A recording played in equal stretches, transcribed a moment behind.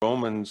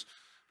Romans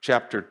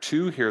chapter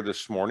 2 here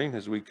this morning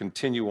as we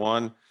continue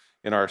on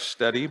in our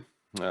study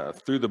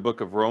through the book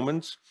of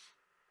Romans.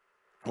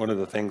 One of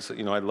the things that,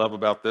 I love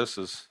about this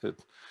is that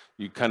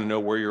you kind of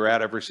know where you're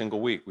at every single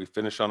week. We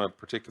finish on a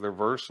particular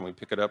verse and we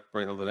pick it up,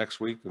 the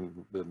next week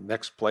and the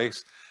next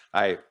place.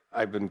 I've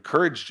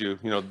encouraged you,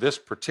 this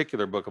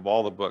particular book of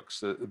all the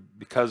books,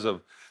 because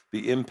of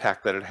the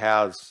impact that it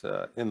has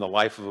in the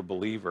life of a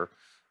believer,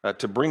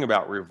 to bring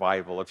about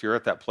revival. If you're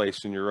at that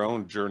place in your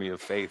own journey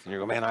of faith and you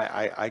go, man,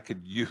 I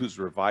could use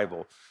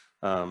revival.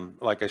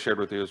 Like I shared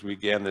with you as we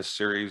began this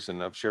series,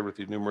 and I've shared with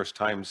you numerous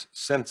times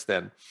since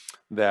then,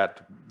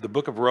 that the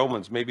book of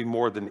Romans, maybe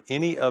more than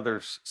any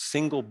other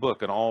single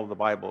book in all of the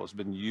Bible, has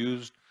been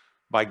used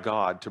by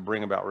God to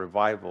bring about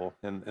revival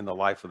in the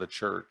life of the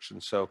church.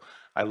 And so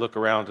I look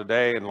around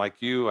today, and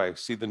like you, I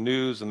see the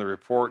news and the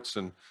reports,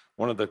 and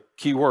one of the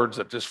key words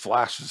that just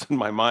flashes in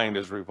my mind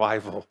is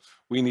revival.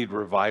 We need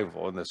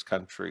revival in this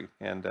country.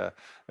 And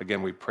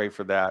again, we pray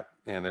for that.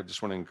 And I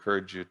just want to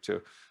encourage you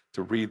to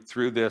read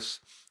through this.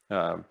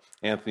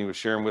 Anthony was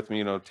sharing with me,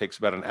 it takes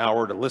about an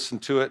hour to listen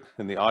to it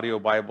in the audio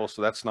Bible.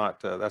 So that's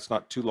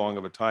not too long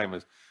of a time.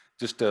 Is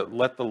just to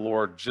let the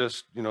Lord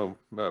just,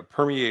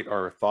 permeate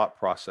our thought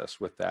process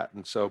with that.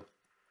 And so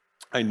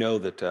I know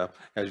that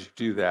as you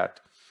do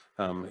that,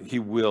 he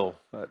will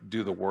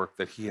do the work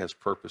that he has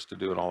purposed to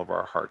do in all of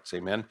our hearts.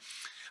 Amen.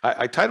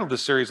 I titled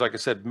this series, like I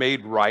said,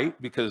 Made Right,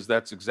 because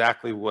that's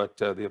exactly what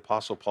the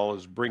Apostle Paul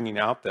is bringing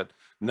out, that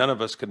none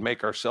of us can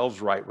make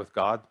ourselves right with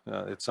God.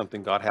 It's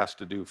something God has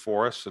to do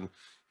for us. And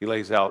he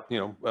lays out,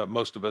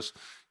 most of us,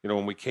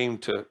 when we came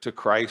to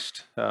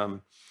Christ,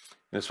 and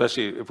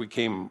especially if we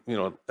came,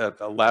 at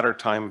a latter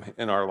time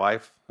in our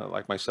life,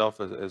 like myself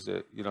as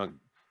a,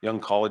 young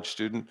college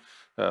student,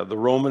 the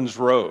Romans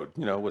road,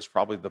 was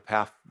probably the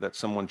path that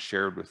someone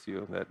shared with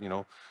you,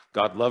 that,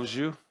 God loves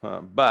you,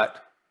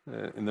 but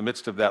in the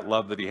midst of that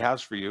love that he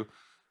has for you,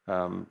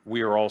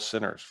 we are all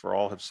sinners, for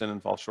all have sinned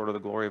and fall short of the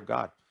glory of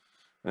God.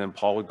 And then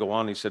Paul would go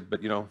on, he said,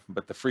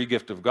 but the free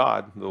gift of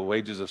God, the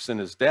wages of sin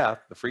is death,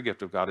 the free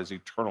gift of God is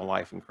eternal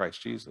life in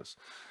Christ Jesus.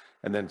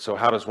 And then, so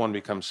how does one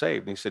become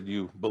saved? And he said,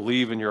 you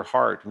believe in your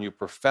heart and you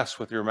profess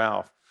with your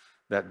mouth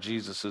that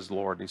Jesus is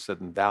Lord. And he said,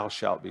 and thou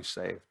shalt be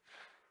saved.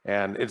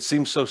 And it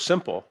seems so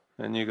simple.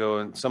 And you go,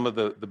 and some of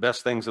the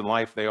best things in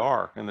life, they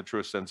are, in the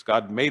truest sense.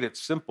 God made it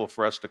simple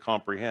for us to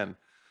comprehend.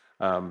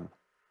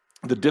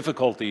 The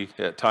difficulty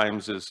at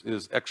times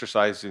is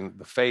exercising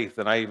the faith.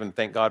 And I even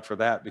thank God for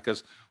that,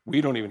 because we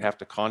don't even have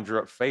to conjure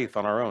up faith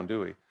on our own,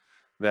 do we?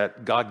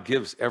 That God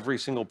gives every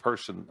single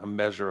person a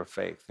measure of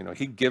faith.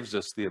 He gives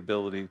us the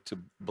ability to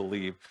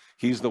believe.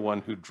 He's the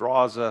one who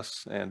draws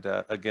us and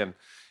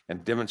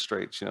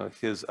demonstrates,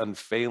 his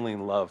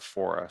unfailing love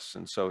for us.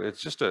 And so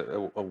it's just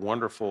a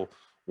wonderful,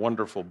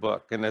 wonderful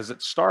book. And as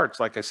it starts,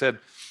 like I said,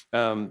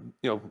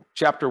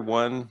 chapter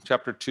 1,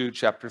 chapter 2,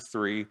 chapter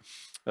 3,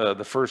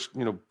 the first,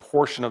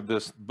 portion of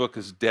this book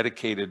is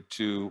dedicated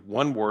to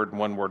one word and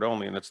one word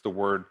only, and it's the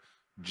word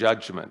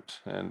judgment.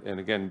 And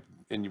again,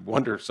 and you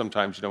wonder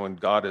sometimes, when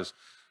God is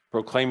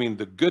proclaiming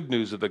the good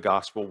news of the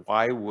gospel,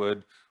 why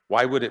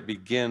would it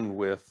begin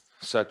with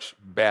such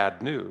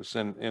bad news?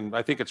 And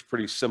I think it's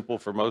pretty simple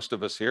for most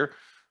of us here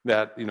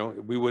that,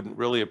 we wouldn't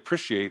really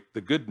appreciate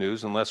the good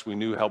news unless we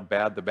knew how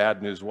bad the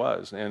bad news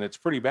was. And it's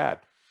pretty bad,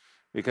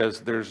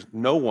 because there's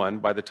no one,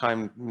 by the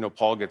time,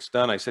 Paul gets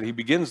done, I said he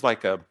begins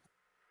like an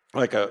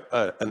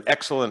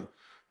excellent,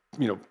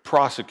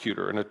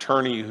 prosecutor, an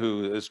attorney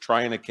who is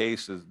trying a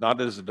case, is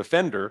not as a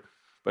defender,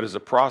 but as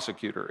a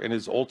prosecutor. And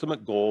his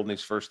ultimate goal in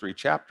these first 3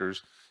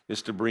 chapters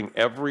is to bring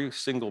every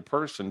single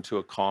person to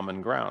a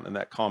common ground. And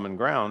that common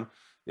ground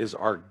is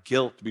our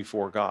guilt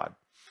before God.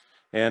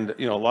 And,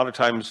 a lot of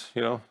times,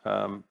 I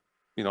don't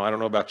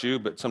know about you,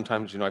 but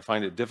sometimes, I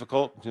find it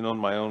difficult, in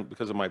my own,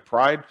 because of my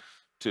pride,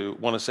 to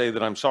want to say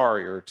that I'm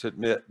sorry or to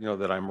admit,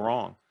 that I'm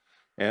wrong.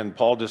 And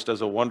Paul just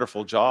does a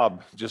wonderful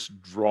job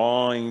just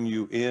drawing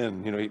you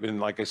in. Even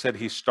like I said,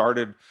 he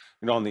started,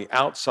 on the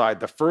outside,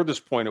 the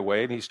furthest point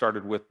away, and he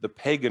started with the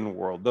pagan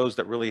world, those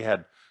that really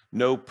had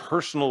no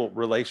personal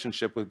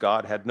relationship with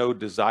God, had no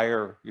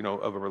desire,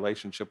 of a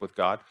relationship with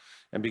God,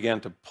 and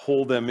began to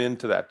pull them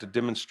into that to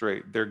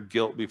demonstrate their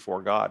guilt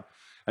before God.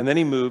 And then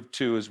he moved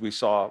to, as we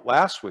saw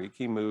last week,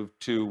 he moved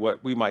to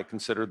what we might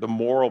consider the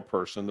moral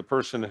person, the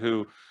person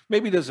who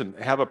maybe doesn't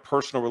have a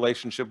personal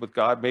relationship with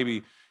God,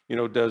 maybe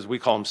we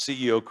call them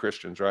CEO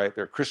Christians, right?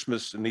 They're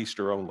Christmas and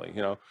Easter only,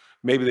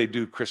 Maybe they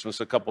do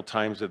Christmas a couple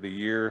times of the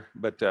year,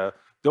 but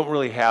don't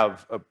really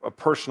have a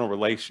personal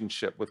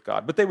relationship with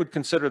God. But they would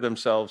consider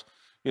themselves,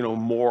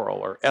 moral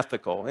or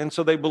ethical. And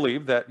so they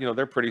believe that,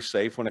 they're pretty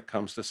safe when it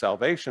comes to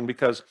salvation,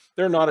 because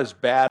they're not as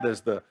bad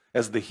as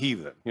the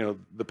heathen,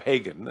 the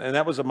pagan. And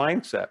that was a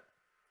mindset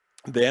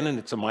then, and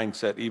it's a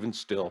mindset even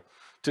still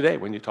today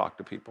when you talk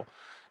to people.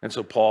 And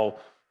so Paul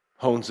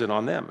hones in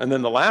on them. And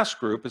then the last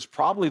group is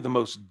probably the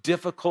most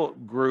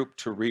difficult group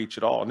to reach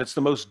at all. And it's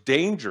the most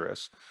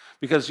dangerous,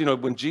 because,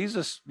 when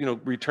Jesus,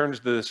 returns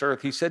to this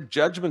earth, he said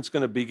judgment's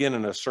going to begin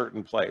in a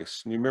certain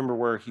place. And you remember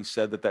where he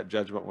said that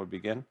judgment would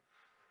begin?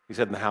 He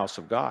said in the house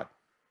of God.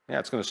 Yeah,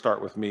 it's going to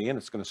start with me and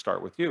it's going to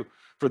start with you.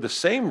 For the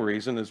same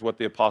reason as what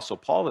the Apostle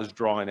Paul is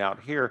drawing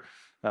out here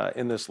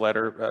in this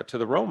letter to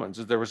the Romans,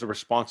 is there was a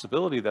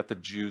responsibility that the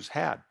Jews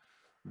had.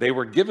 They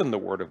were given the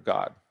word of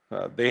God.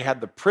 They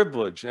had the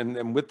privilege,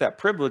 and with that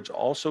privilege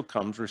also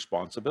comes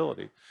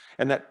responsibility.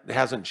 And that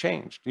hasn't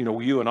changed. You know,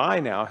 you and I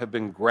now have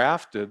been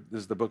grafted,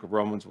 as the book of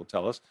Romans will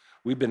tell us,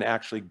 we've been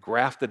actually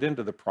grafted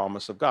into the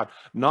promise of God,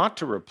 not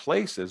to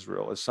replace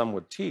Israel, as some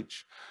would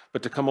teach,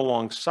 but to come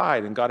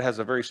alongside. And God has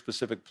a very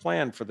specific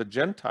plan for the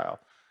Gentile.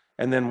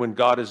 And then when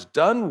God is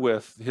done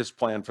with his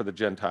plan for the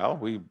Gentile,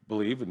 we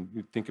believe, and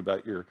you think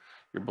about your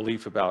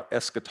belief about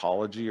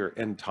eschatology or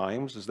end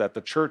times, is that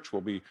the church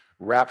will be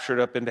raptured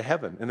up into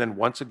heaven. And then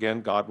once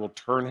again, God will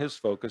turn his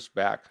focus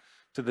back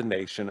to the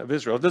nation of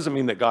Israel. It doesn't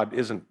mean that God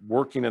isn't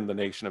working in the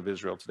nation of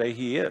Israel today.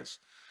 He is.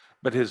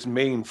 But his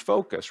main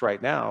focus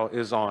right now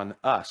is on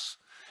us.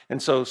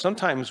 And so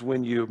sometimes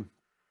when you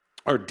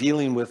are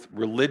dealing with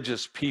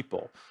religious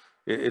people,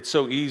 it's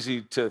so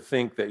easy to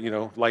think that, you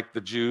know, like the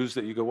Jews,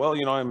 that you go, well,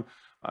 you know,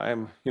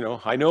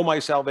 I know my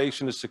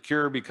salvation is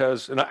secure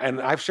because,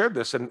 and I've shared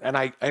this, and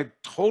I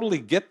totally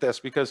get this,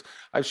 because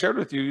I've shared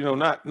with you, you know,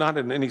 not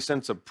in any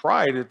sense of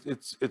pride,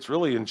 it's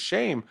really in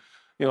shame.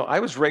 You know,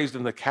 I was raised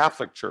in the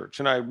Catholic Church,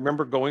 and I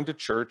remember going to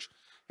church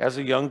as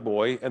a young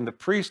boy, and the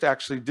priest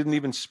actually didn't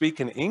even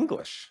speak in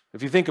English.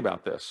 If you think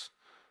about this,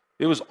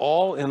 it was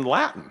all in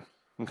Latin.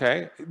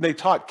 Okay, they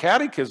taught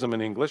catechism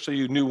in English, so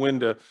you knew when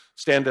to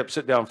stand up,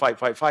 sit down,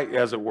 fight,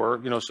 as it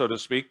were, you know, so to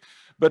speak.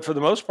 But for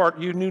the most part,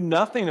 you knew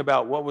nothing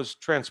about what was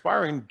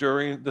transpiring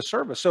during the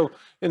service. So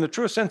in the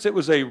truest sense, it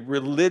was a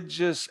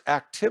religious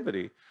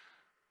activity.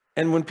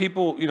 And when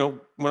people, you know,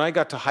 when I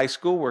got to high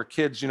school, where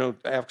kids, you know,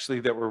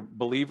 actually that were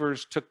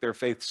believers took their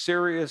faith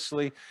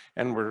seriously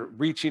and were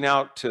reaching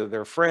out to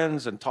their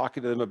friends and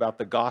talking to them about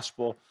the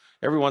gospel,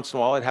 every once in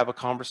a while I'd have a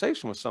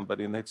conversation with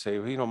somebody and they'd say,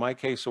 well, you know, my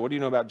case, so what do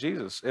you know about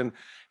Jesus? And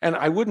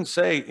I wouldn't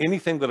say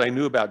anything that I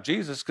knew about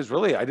Jesus, because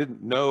really I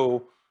didn't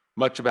know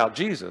much about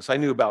Jesus. I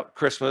knew about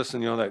Christmas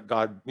and, you know, that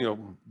God, you know,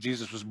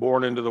 Jesus was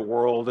born into the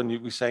world, and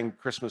we sang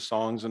Christmas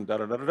songs and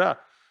da-da-da-da-da.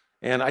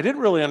 And I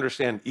didn't really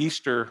understand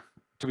Easter.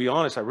 To be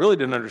honest, I really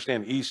didn't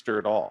understand Easter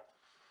at all.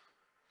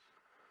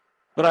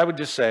 But I would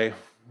just say,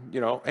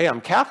 you know, hey, I'm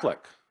Catholic.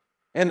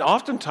 And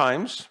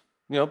oftentimes,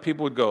 you know,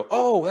 people would go,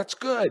 oh, that's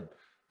good.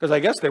 Because I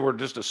guess they were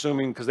just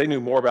assuming, because they knew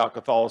more about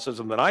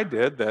Catholicism than I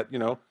did, that, you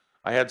know,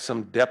 I had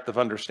some depth of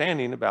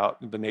understanding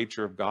about the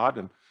nature of God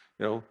and,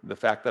 you know, the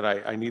fact that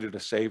I needed a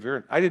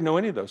savior. I didn't know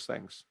any of those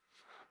things.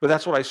 But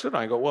that's what I stood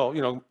on. I go, well,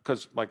 you know,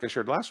 because like I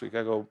shared last week,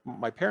 I go,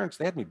 my parents,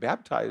 they had me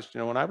baptized, you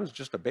know, when I was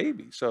just a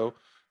baby. So,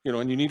 you know,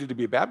 and you needed to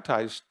be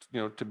baptized, you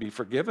know, to be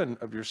forgiven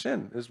of your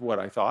sin, is what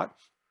I thought.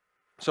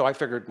 So I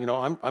figured, you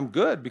know, I'm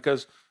good,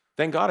 because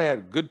thank God I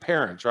had good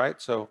parents, right?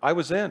 So I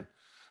was in.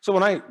 So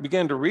when I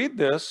began to read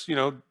this, you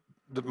know,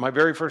 my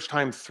very first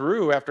time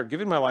through, after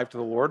giving my life to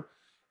the Lord,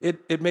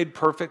 it made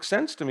perfect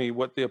sense to me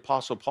what the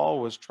Apostle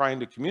Paul was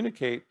trying to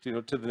communicate, you know,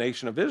 to the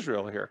nation of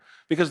Israel here,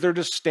 because they're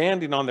just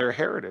standing on their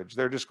heritage.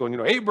 They're just going, you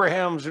know,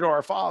 Abraham's, you know,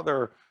 our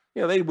father.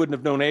 You know, they wouldn't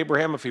have known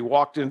Abraham if he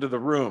walked into the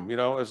room. You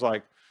know,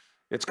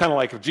 it's kind of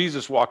like if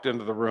Jesus walked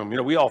into the room. You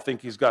know, we all think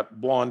he's got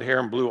blonde hair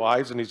and blue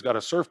eyes and he's got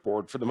a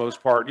surfboard for the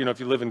most part, you know, if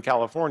you live in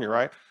California,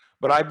 right?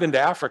 But I've been to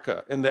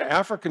Africa, and the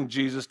African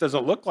Jesus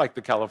doesn't look like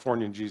the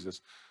Californian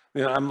Jesus.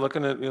 You know, I'm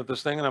looking at, you know,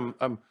 this thing,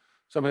 and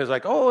somebody's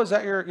like, oh, is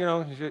that your, you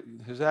know,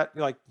 is that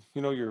like,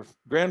 you know, your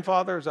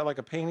grandfather? Is that like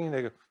a painting?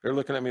 They're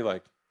looking at me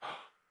like,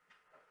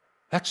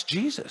 that's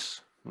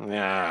Jesus.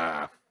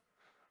 Nah.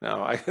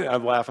 No,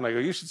 I'm laughing. I go,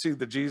 you should see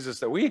the Jesus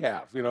that we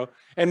have, you know.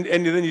 And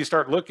then you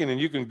start looking, and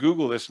you can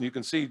Google this, and you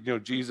can see, you know,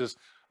 Jesus,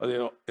 you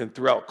know, and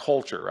throughout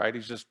culture, right?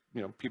 He's just,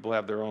 you know, people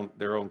have their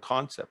own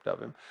concept of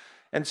him.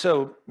 And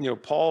so, you know,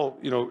 Paul,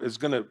 you know, is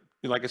going to,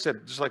 like I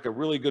said, just like a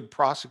really good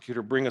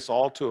prosecutor, bring us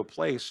all to a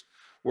place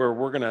where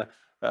we're going to,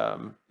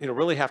 you know,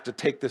 really have to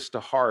take this to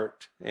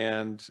heart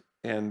and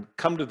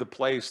come to the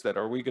place that,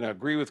 are we going to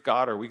agree with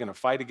God? Or are we going to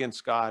fight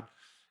against God?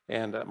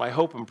 And my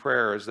hope and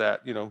prayer is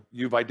that, you know,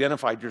 you've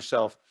identified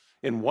yourself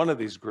in one of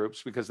these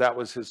groups, because that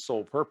was his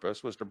sole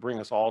purpose, was to bring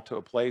us all to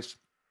a place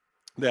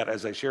that,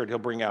 as I shared, he'll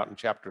bring out in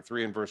chapter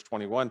 3 and verse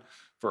 21,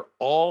 for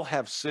all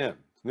have sinned.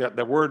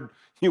 That word,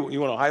 you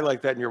want to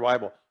highlight that in your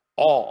Bible,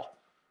 all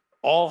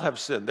have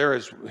sinned.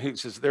 He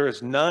says, there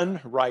is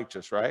none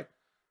righteous, right?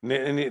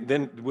 And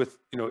then with,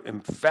 you know,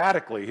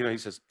 emphatically, you know, he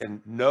says,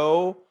 and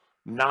no,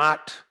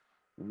 not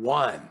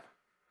one.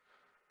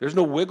 There's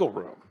no wiggle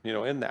room, you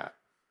know, in that.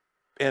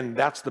 And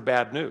that's the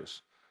bad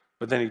news.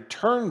 But then he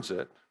turns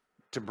it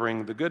to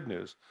bring the good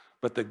news.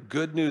 But the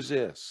good news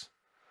is,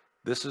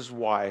 this is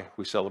why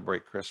we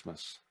celebrate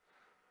Christmas,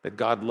 that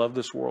God loved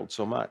this world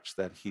so much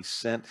that he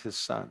sent his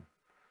son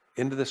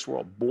into this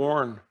world,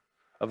 born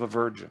of a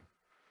virgin,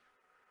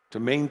 to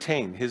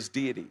maintain his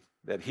deity,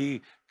 that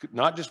he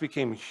not just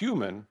became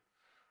human,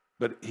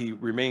 but he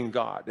remained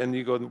God. And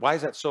you go, why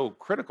is that so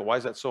critical? Why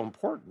is that so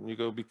important? You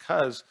go,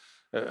 because,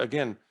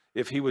 again,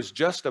 if he was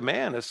just a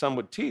man, as some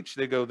would teach,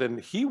 they go, then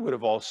he would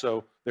have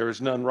also, there is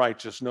none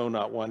righteous, no,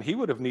 not one. He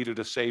would have needed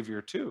a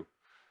savior too,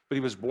 but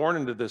he was born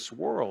into this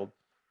world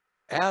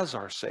as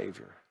our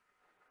Savior.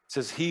 It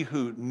says, he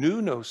who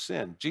knew no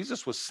sin.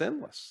 Jesus was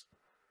sinless.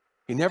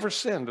 He never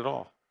sinned at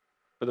all.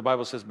 But the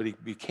Bible says, but he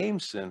became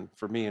sin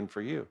for me and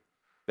for you,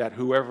 that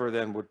whoever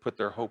then would put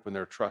their hope and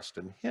their trust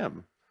in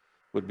him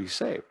would be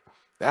saved.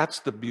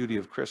 That's the beauty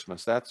of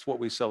Christmas. That's what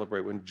we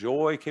celebrate. When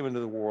joy came into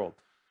the world,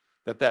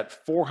 that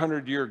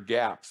 400-year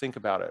gap, think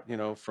about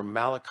it, from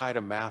Malachi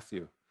to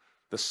Matthew,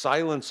 the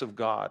silence of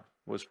God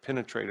was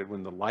penetrated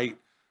when the light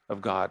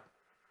of God,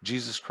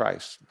 Jesus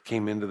Christ,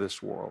 came into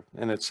this world.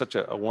 And it's such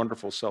a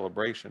wonderful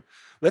celebration.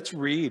 Let's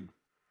read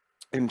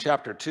in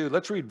chapter 2,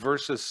 let's read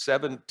verses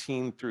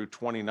 17 through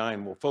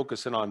 29. We'll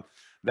focus in on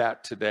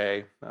that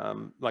today.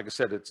 Like I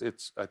said,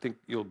 it's. I think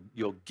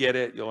you'll get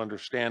it, you'll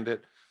understand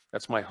it.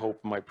 That's my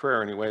hope and my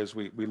prayer anyway, as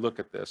we look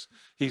at this.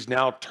 He's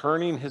now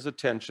turning his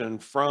attention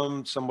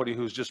from somebody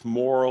who's just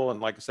moral and,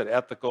 like I said,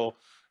 ethical,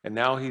 and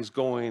now he's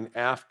going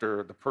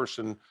after the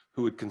person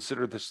who would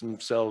consider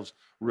themselves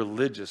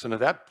religious. And at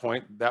that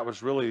point, that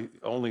was really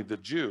only the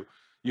Jew.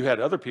 You had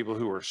other people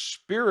who were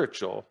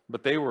spiritual,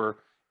 but they were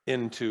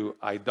into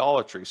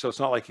idolatry. So it's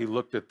not like he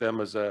looked at them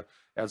as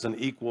an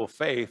equal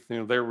faith.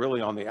 They're really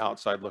on the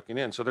outside looking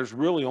in. So there's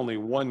really only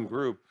one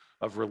group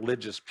of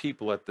religious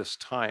people at this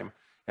time,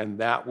 and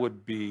that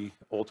would be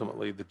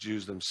ultimately the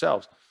Jews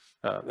themselves.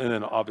 And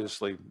then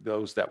obviously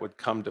those that would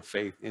come to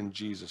faith in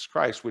Jesus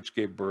Christ, which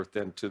gave birth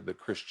then to the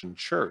Christian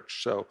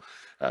church. So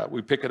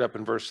we pick it up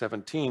in verse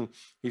 17.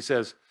 He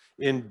says,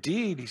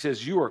 indeed, he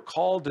says, you are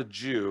called a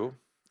Jew,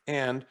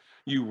 and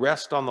you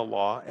rest on the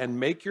law and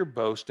make your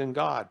boast in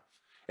God,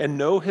 and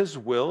know his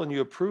will, and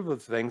you approve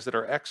of things that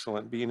are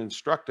excellent, being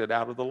instructed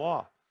out of the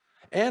law,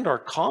 and are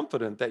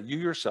confident that you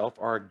yourself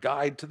are a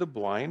guide to the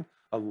blind,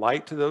 a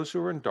light to those who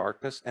are in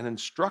darkness, an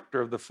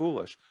instructor of the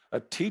foolish, a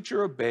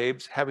teacher of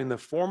babes, having the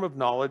form of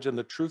knowledge and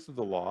the truth of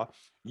the law.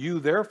 You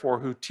therefore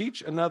who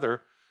teach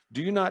another,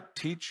 do you not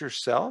teach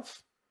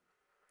yourself?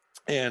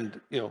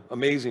 And,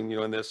 amazing,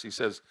 in this, he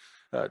says,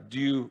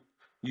 do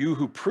you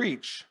who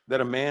preach that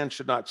a man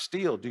should not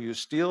steal, do you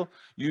steal?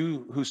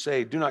 You who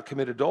say, do not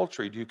commit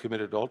adultery, do you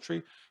commit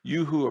adultery?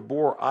 You who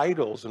abhor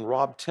idols and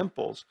rob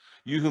temples,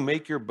 you who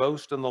make your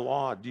boast in the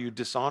law, do you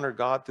dishonor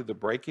God through the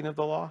breaking of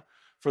the law?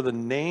 For the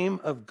name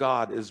of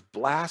God is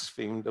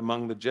blasphemed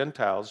among the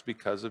Gentiles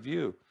because of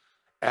you.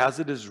 As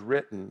it is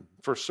written,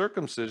 for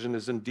circumcision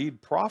is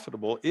indeed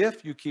profitable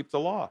if you keep the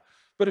law.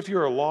 But if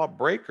you're a law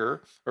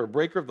breaker or a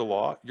breaker of the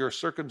law, your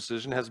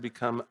circumcision has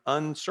become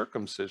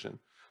uncircumcision.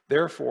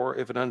 Therefore,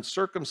 if an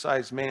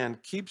uncircumcised man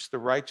keeps the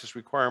righteous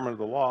requirement of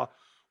the law,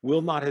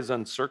 will not his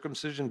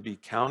uncircumcision be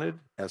counted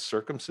as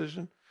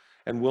circumcision?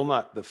 And will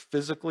not the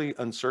physically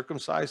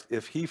uncircumcised,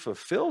 if he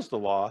fulfills the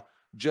law,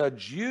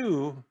 judge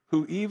you,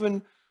 who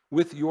even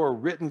with your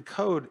written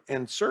code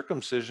and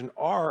circumcision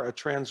are a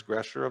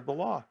transgressor of the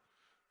law?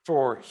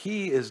 For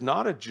he is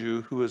not a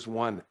Jew who is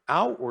one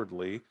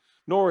outwardly,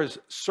 nor is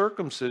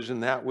circumcision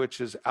that which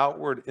is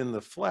outward in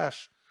the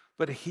flesh,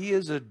 but he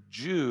is a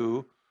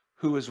Jew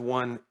who is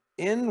one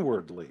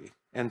inwardly,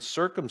 and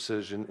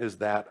circumcision is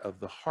that of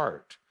the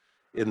heart,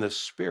 in the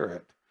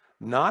spirit,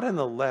 not in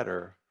the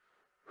letter,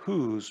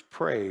 whose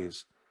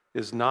praise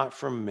is not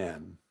from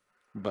men,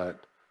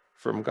 but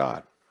from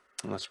God.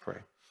 Let's pray.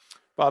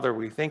 Father,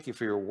 we thank you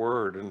for your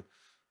word, and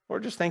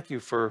Lord, just thank you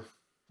for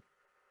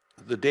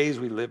the days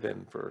we live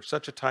in, for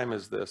such a time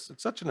as this.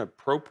 It's such an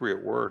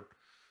appropriate word.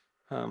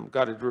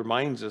 God, it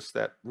reminds us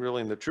that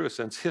really in the truest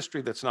sense,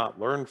 history that's not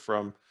learned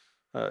from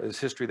is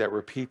history that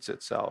repeats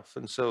itself.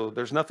 And so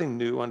there's nothing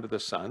new under the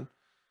sun.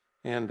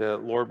 And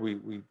Lord,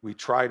 we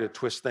try to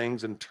twist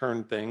things and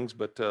turn things,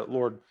 but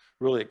Lord,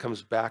 really it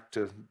comes back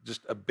to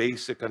just a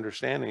basic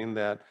understanding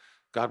that,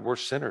 God, we're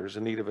sinners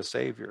in need of a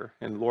Savior.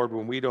 And Lord,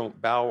 when we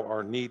don't bow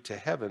our knee to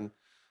heaven,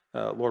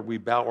 Lord, we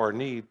bow our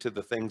knee to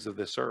the things of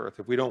this earth.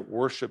 If we don't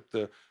worship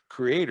the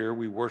Creator,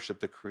 we worship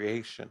the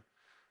creation.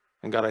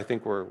 And God, I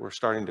think we're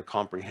starting to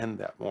comprehend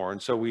that more.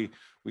 And so we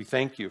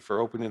thank you for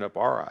opening up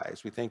our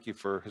eyes. We thank you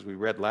for, as we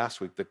read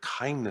last week, the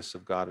kindness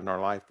of God in our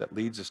life that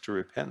leads us to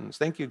repentance.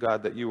 Thank you,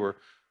 God, that you were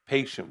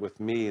patient with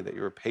me, that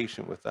you were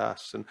patient with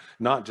us, and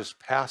not just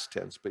past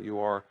tense, but you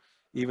are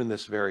even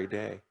this very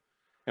day.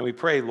 And we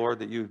pray, Lord,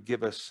 that you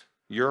give us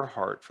your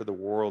heart for the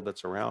world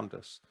that's around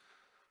us,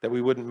 that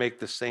we wouldn't make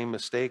the same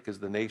mistake as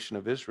the nation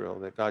of Israel,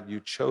 that, God, you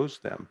chose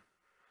them,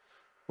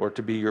 Lord,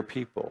 to be your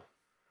people,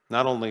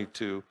 not only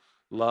to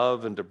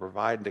love and to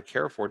provide and to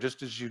care for,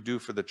 just as you do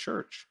for the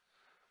church,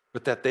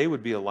 but that they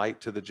would be a light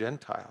to the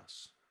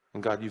Gentiles.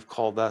 And God, you've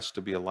called us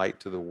to be a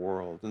light to the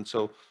world. And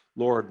so,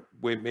 Lord,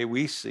 may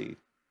we see,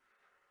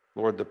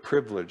 Lord, the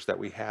privilege that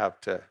we have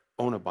to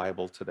own a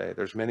Bible today.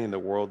 There's many in the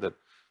world that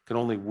can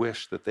only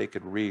wish that they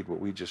could read what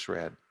we just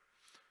read.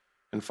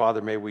 And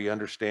Father, may we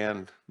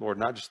understand, Lord,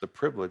 not just the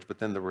privilege, but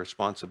then the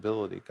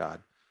responsibility, God.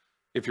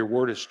 If your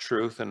word is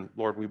truth, and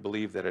Lord, we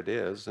believe that it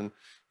is, and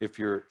if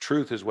your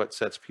truth is what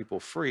sets people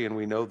free, and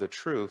we know the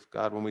truth,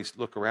 God, when we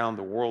look around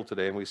the world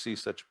today and we see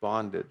such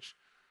bondage,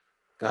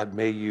 God,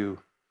 may you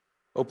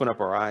Open up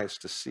our eyes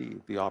to see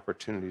the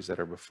opportunities that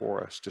are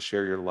before us to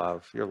share your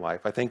love, your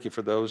life. I thank you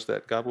for those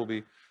that God will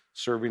be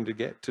serving to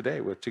get today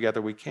with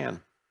Together We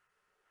Can.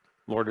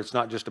 Lord, it's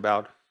not just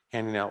about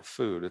handing out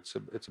food.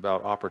 It's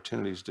about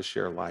opportunities to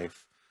share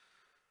life.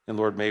 And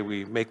Lord, may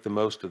we make the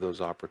most of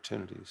those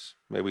opportunities.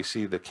 May we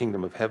see the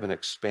kingdom of heaven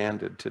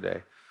expanded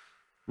today,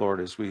 Lord,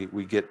 as we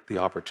get the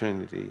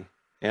opportunity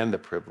and the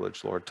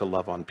privilege, Lord, to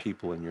love on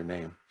people in your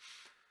name.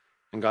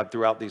 And God,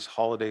 throughout these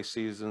holiday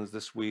seasons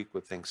this week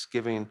with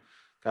Thanksgiving,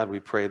 God,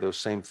 we pray those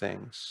same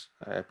things.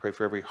 I pray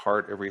for every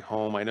heart, every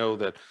home. I know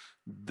that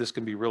this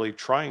can be really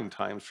trying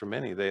times for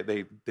many.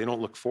 They don't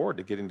look forward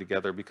to getting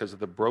together because of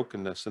the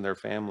brokenness in their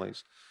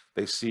families.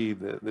 They see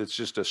that it's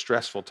just a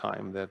stressful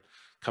time, that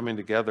coming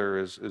together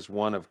is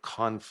one of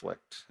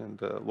conflict.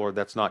 And Lord,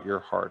 that's not your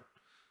heart.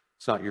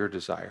 It's not your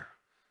desire.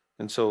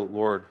 And so,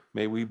 Lord,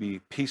 may we be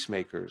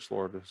peacemakers,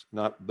 Lord,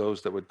 not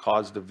those that would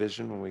cause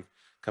division when we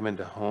come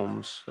into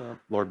homes.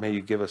 Lord, may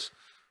you give us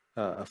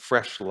a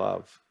fresh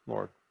love,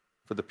 Lord,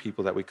 for the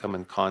people that we come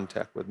in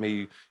contact with.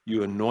 May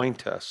you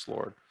anoint us,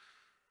 Lord,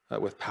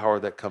 with power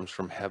that comes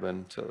from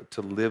heaven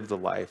to live the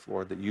life,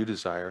 Lord, that you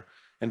desire,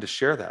 and to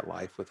share that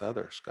life with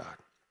others, God.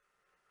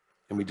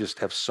 And we just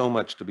have so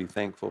much to be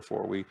thankful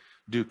for. We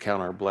do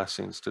count our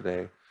blessings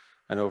today.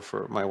 I know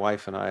for my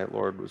wife and I,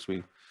 Lord, as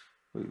we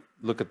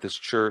look at this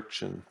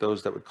church and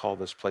those that would call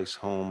this place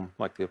home,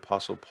 like the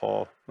Apostle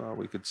Paul,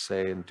 we could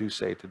say and do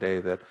say today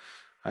that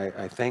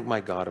I thank my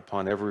God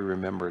upon every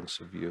remembrance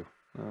of you.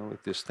 We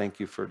just thank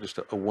you for just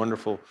a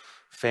wonderful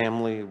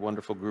family, a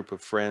wonderful group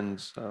of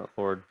friends,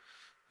 Lord,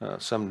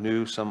 some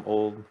new, some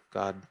old.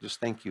 God,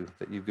 just thank you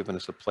that you've given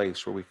us a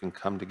place where we can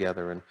come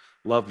together and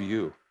love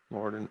you,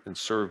 Lord, and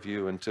serve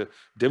you, and to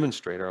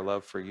demonstrate our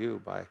love for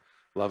you by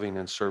loving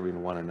and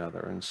serving one another.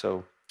 And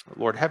so,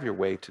 Lord, have your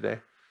way today.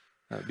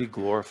 Be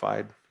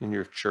glorified in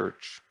your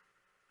church.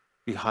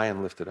 Be high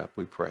and lifted up,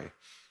 we pray.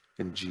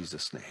 In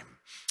Jesus' name,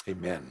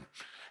 amen.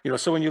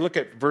 So when you look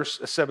at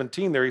verse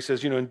 17 there, he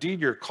says,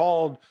 indeed you're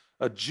called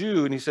a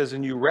Jew, and he says,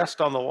 and you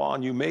rest on the law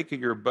and you make it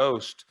your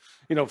boast.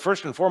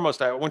 First and foremost,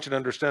 I want you to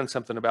understand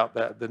something about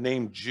that, the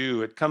name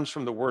Jew. It comes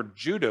from the word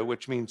Judah,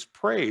 which means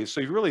praise.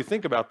 So you really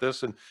think about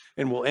this, and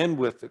we'll end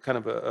with kind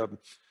of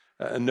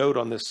a note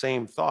on this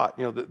same thought.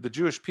 The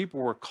Jewish people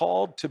were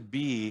called to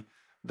be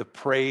the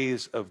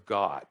praise of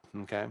God,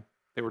 okay?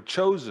 They were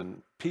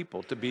chosen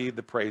people to be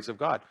the praise of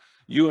God.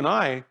 You and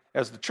I,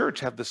 as the church,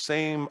 have the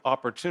same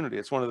opportunity.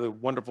 It's one of the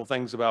wonderful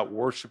things about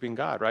worshiping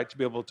God, right? To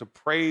be able to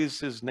praise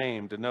his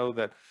name, to know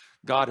that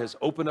God has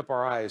opened up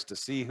our eyes to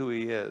see who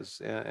he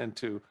is, and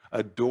to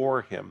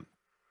adore him,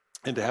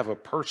 and to have a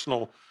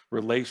personal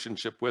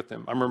relationship with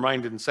him. I'm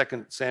reminded in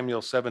 2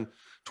 Samuel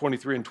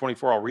 7:23 and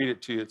 24, I'll read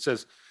it to you. It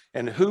says,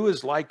 and who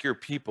is like your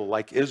people,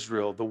 like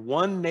Israel, the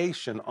one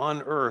nation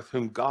on earth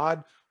whom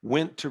God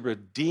went to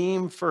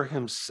redeem for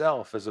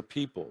himself as a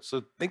people.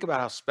 So think about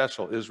how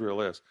special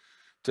Israel is,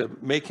 to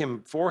make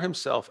him for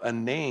himself a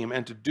name,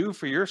 and to do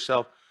for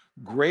yourself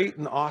great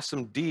and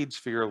awesome deeds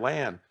for your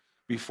land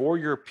before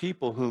your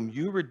people whom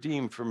you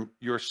redeemed from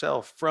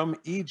yourself from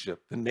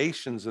Egypt, the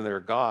nations and their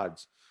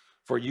gods.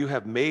 For you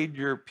have made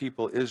your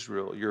people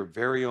Israel your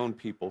very own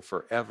people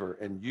forever,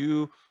 and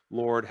you,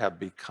 Lord, have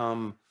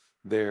become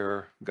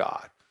their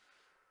God.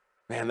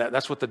 Man,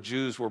 that's what the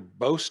Jews were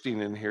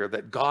boasting in here,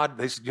 that God,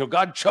 they said,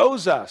 God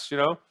chose us,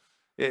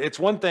 It's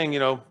one thing,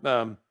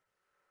 I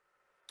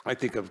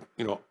think of,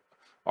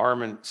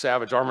 Armin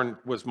Savage. Armin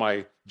was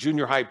my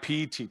junior high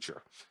PE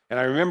teacher. And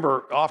I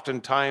remember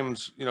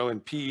oftentimes, in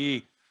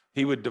PE,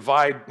 he would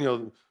divide,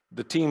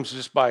 the teams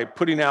just by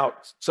putting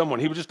out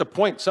someone. He would just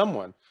appoint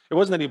someone. It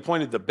wasn't that he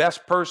appointed the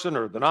best person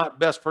or the not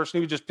best person.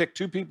 He would just pick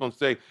two people and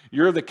say,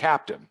 you're the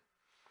captain.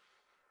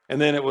 And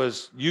then it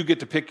was, you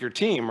get to pick your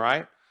team,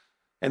 right?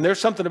 And there's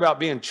something about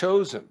being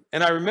chosen.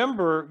 And I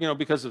remember,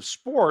 because of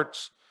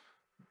sports,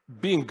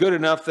 being good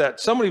enough that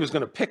somebody was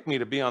going to pick me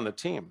to be on the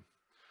team.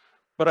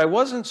 But I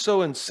wasn't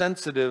so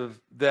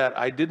insensitive that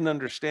I didn't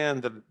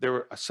understand that there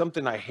was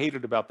something I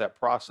hated about that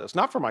process,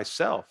 not for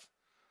myself,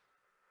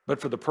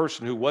 but for the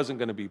person who wasn't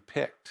going to be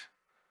picked.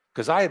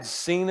 Because I had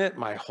seen it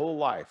my whole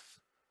life,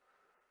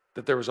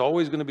 that there was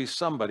always going to be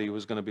somebody who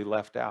was going to be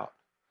left out.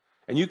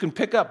 And you can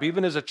pick up,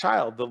 even as a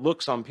child, the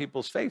looks on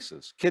people's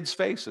faces, kids'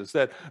 faces,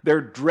 that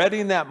they're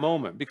dreading that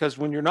moment, because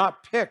when you're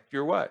not picked,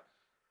 you're what?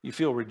 You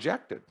feel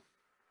rejected.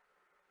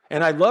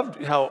 And I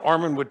loved how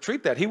Armin would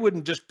treat that. He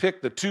wouldn't just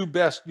pick the two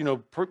best,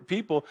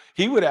 people.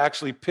 He would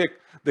actually pick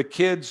the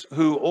kids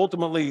who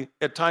ultimately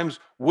at times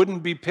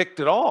wouldn't be picked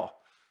at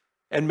all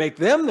and make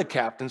them the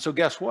captain. So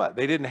guess what?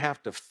 They didn't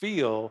have to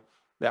feel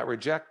that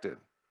rejected.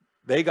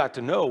 They got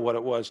to know what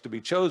it was to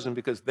be chosen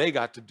because they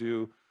got to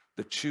do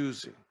the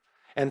choosing.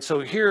 And so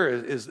here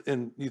is,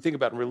 and you think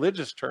about in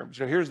religious terms,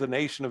 here's the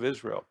nation of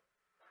Israel.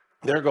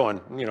 They're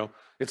going,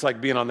 it's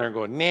like being on there and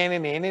going, na, na,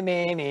 na, na,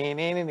 na,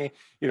 na, na,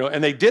 na,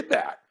 and they did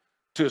that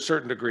to a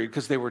certain degree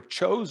because they were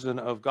chosen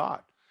of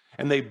God.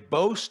 And they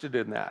boasted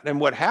in that. And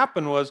what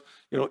happened was,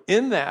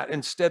 in that,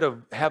 instead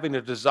of having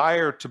a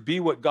desire to be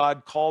what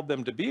God called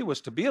them to be,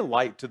 was to be a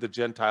light to the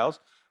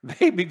Gentiles,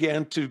 They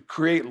began to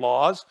create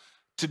laws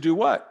to do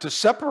what? To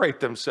separate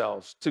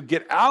themselves, to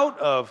get out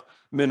of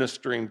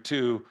ministering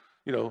to,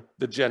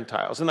 the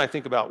Gentiles. And I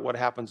think about what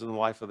happens in the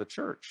life of the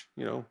church.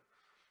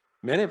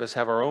 Many of us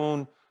have our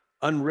own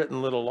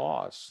unwritten little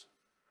laws,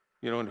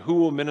 and who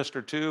we'll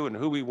minister to and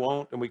who we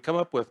won't. And we come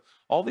up with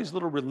all these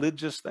little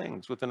religious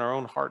things within our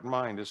own heart and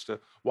mind as to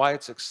why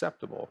it's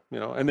acceptable,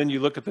 And then you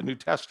look at the New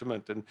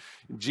Testament and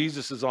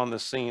Jesus is on the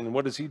scene. And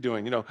what is he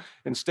doing?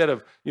 Instead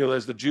of,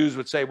 as the Jews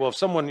would say, well, if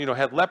someone,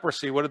 had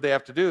leprosy, what did they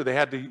have to do? They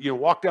had to,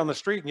 walk down the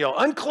street and yell,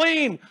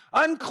 unclean,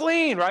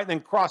 unclean, right? And then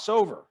cross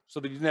over so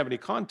that you didn't have any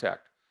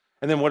contact.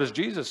 And then what does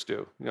Jesus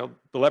do?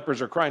 The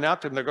lepers are crying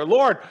out to him. They go,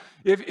 Lord,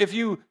 if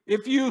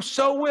you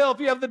so will,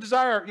 if you have the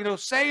desire,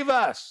 save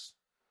us.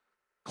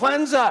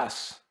 Cleanse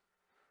us.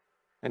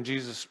 And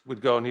Jesus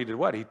would go and he did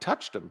what? He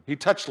touched them. He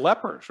touched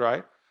lepers,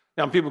 right?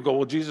 Now people go,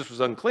 well, Jesus was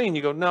unclean.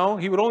 You go, no,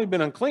 he would only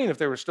been unclean if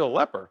they were still a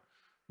leper.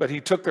 But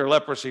he took their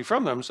leprosy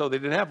from them, so they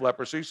didn't have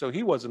leprosy, so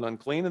he wasn't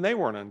unclean and they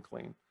weren't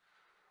unclean.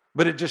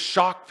 But it just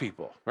shocked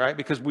people, right?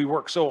 Because we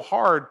work so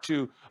hard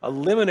to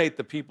eliminate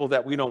the people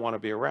that we don't want to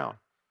be around.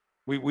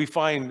 We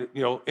find,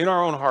 in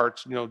our own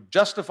hearts,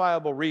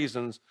 justifiable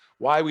reasons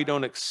why we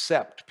don't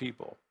accept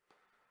people.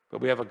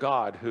 But we have a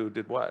God who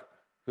did what?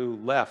 Who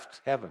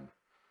left heaven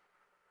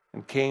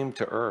and came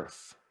to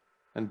earth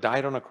and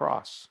died on a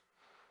cross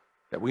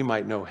that we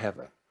might know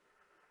heaven.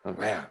 Oh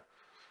man,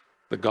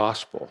 the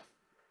gospel.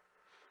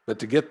 But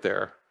to get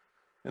there,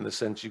 in the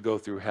sense you go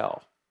through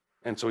hell.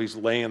 And so he's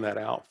laying that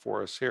out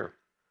for us here.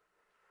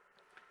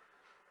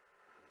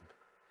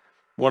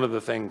 One of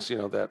the things,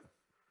 that,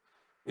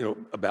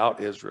 about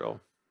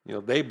Israel,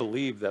 they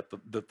believe that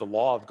the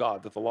law of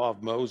God, that the law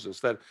of Moses,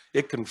 that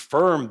it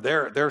confirmed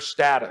their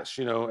status,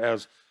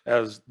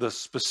 as the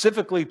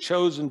specifically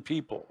chosen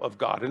people of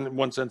God. And in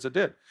one sense it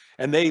did.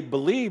 And they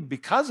believed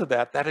because of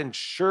that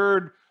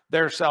ensured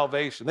their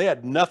salvation. They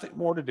had nothing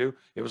more to do.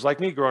 It was like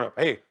me growing up.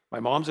 Hey,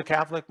 my mom's a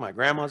Catholic. My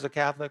grandma's a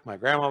Catholic. My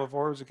grandma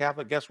before was a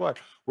Catholic. Guess what?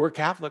 We're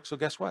Catholic, so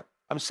guess what?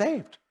 I'm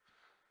saved.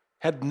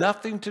 Had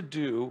nothing to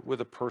do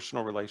with a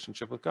personal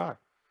relationship with God.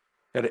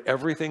 It had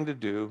everything to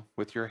do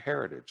with your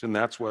heritage. And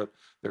that's what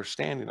they're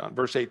standing on.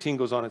 Verse 18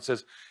 goes on, it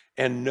says,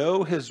 and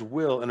know his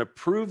will and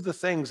approve the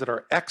things that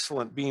are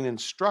excellent, being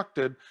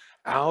instructed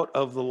out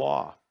of the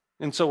law.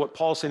 And so what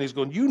Paul's saying, he's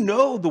going, you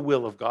know the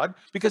will of God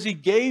because he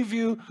gave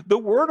you the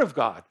word of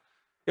God.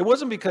 It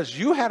wasn't because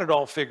you had it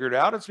all figured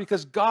out. It's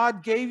because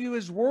God gave you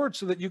his word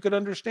so that you could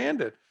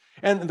understand it.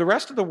 And the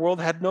rest of the world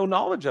had no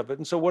knowledge of it.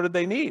 And so what did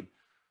they need?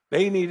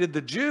 They needed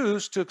the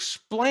Jews to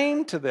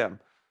explain to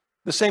them.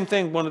 The same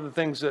thing, one of the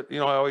things that, I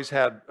always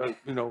had, a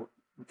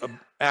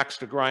axe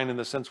to grind in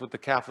the sense with the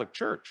Catholic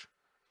Church.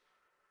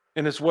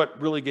 And it's what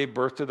really gave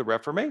birth to the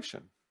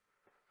Reformation.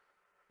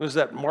 Was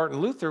that Martin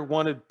Luther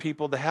wanted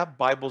people to have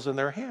Bibles in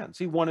their hands.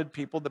 He wanted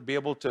people to be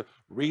able to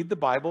read the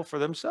Bible for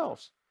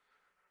themselves.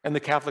 And the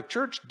Catholic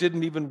Church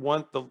didn't even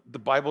want the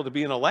Bible to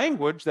be in a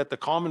language that the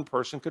common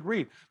person could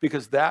read,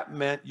 because that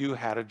meant you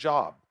had a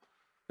job.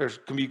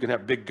 You can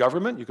have big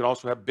government, you can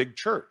also have big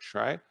church,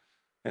 right?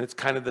 And it's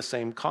kind of the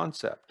same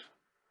concept,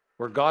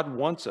 where God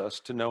wants us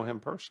to know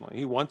him personally.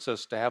 He wants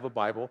us to have a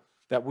Bible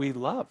that we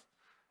love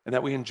and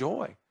that we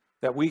enjoy,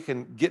 that we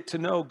can get to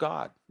know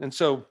God. And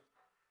so,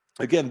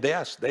 again,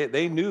 yes,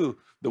 they knew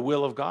the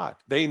will of God.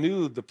 They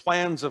knew the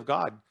plans of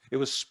God. It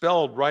was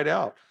spelled right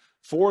out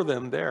for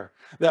them there.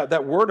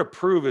 That word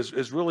approve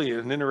is really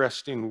an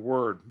interesting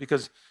word,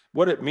 because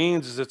what it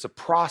means is it's a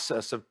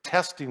process of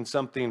testing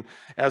something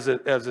as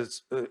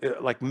it's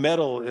like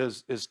metal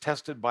is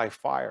tested by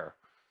fire.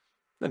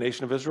 The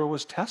nation of Israel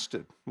was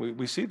tested.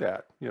 We see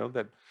that,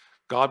 that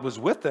God was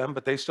with them,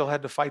 but they still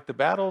had to fight the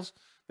battles.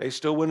 They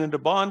still went into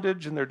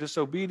bondage in their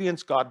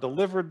disobedience. God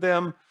delivered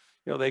them.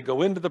 They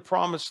go into the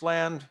promised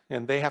land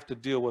and they have to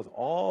deal with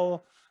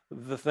all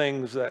the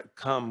things that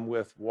come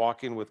with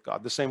walking with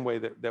God, the same way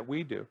that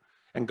we do.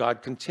 And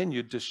God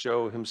continued to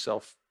show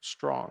himself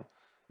strong.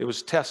 It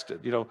was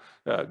tested.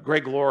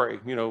 Greg Laurie,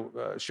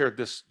 shared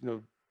this,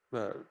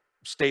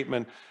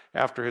 statement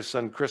after his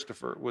son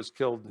Christopher was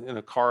killed in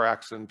a car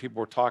accident. People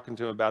were talking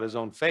to him about his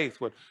own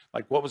faith,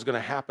 what was going to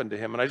happen to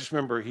him. And I just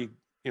remember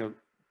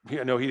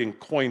I know he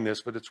didn't coin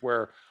this, but it's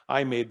where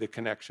I made the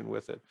connection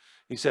with it.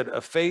 He said, a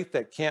faith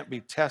that can't be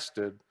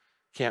tested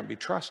can't be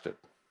trusted.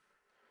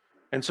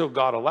 And so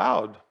God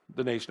allowed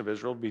the nation of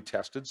Israel to be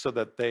tested so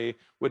that they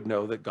would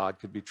know that God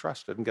could be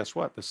trusted. And guess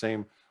what? The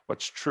same,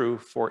 what's true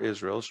for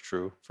Israel is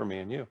true for me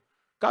and you.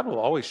 God will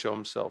always show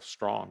himself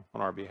strong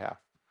on our behalf.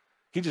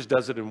 He just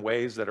does it in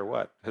ways that are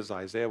what? As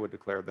Isaiah would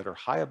declare, that are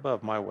high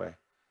above my way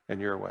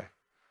and your way.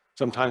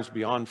 Sometimes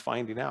beyond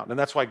finding out. And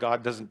that's why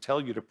God doesn't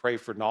tell you to pray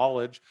for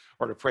knowledge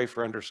or to pray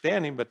for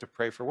understanding, but to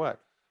pray for what?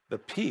 The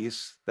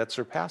peace that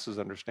surpasses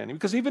understanding.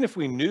 Because even if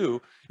we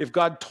knew, if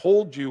God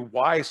told you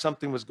why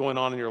something was going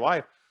on in your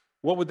life,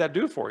 what would that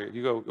do for you?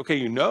 You go,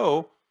 okay,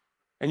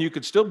 and you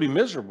could still be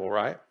miserable,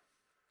 right?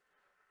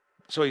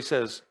 So he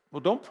says, well,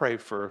 don't pray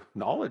for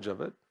knowledge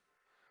of it.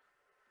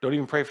 Don't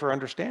even pray for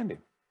understanding.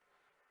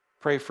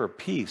 Pray for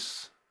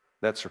peace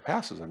that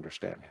surpasses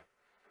understanding.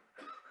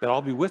 that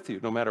I'll be with you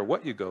no matter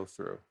what you go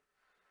through.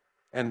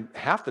 And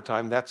half the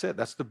time, that's it.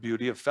 That's the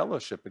beauty of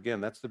fellowship. Again,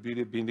 that's the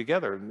beauty of being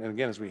together. And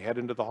again, as we head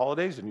into the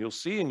holidays, and you'll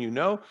see and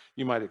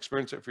you might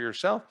experience it for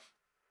yourself,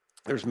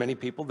 there's many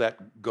people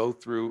that go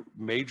through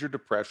major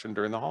depression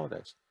during the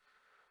holidays.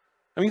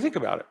 I mean, think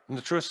about it in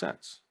the truest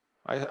sense.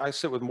 I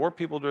sit with more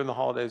people during the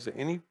holidays than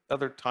any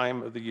other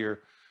time of the year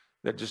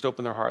that just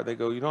open their heart. They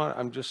go, you know what,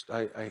 I'm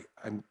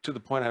to the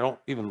point I don't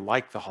even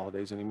like the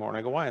holidays anymore. And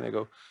I go, why? And they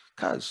go,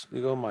 because,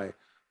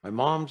 my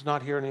mom's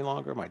not here any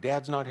longer. My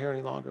dad's not here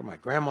any longer. My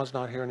grandma's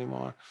not here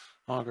anymore.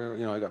 I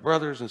got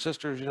brothers and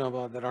sisters,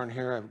 that aren't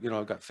here.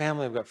 I've got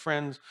family, I've got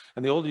friends.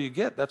 And the older you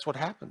get, that's what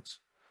happens.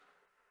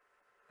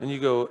 And you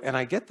go, and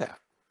I get that.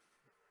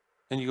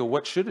 And you go,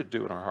 what should it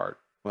do in our heart?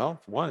 Well,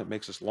 for one, it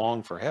makes us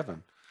long for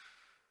heaven.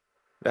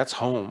 That's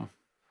home.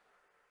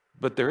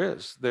 But there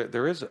is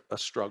a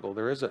struggle.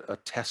 There is a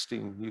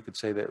testing, you could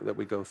say, that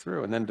we go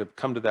through. And then to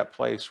come to that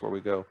place where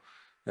we go,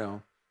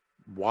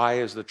 why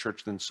is the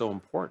church then so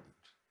important?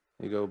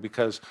 You go,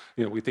 because,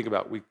 we think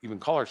about, we even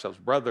call ourselves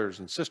brothers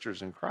and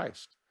sisters in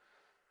Christ.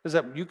 Is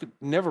that you could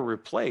never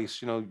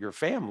replace, your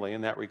family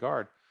in that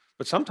regard.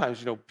 But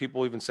sometimes,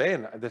 people even say,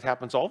 and that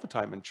happens all the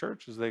time in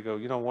church, is they go,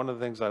 one of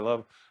the things I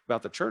love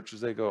about the church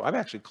is they go, I'm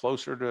actually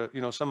closer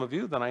to, some of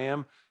you than I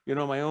am,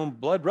 my own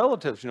blood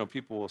relatives,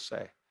 people will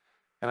say.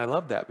 And I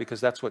love that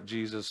because that's what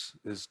Jesus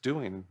is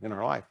doing in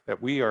our life,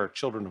 that we are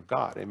children of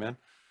God, amen?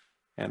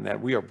 And that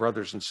we are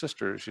brothers and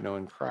sisters,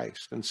 in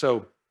Christ. And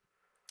so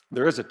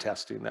there is a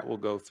testing that we'll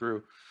go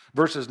through.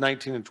 Verses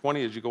 19 and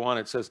 20, as you go on,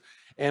 it says,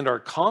 and are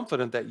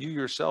confident that you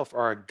yourself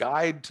are a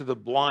guide to the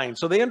blind.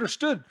 So they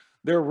understood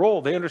their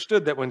role. They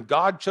understood that when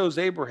God chose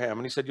Abraham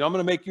and he said, I'm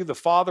going to make you the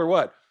father,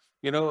 what?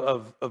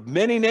 Of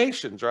many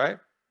nations, right?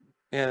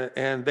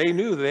 And they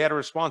knew that they had a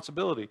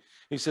responsibility.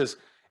 He says,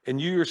 and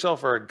you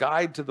yourself are a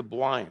guide to the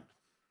blind.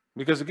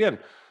 Because again,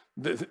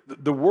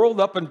 the world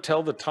up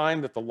until the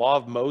time that the law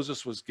of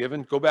Moses was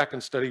given, go back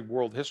and study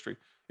world history,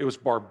 it was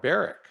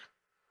barbaric.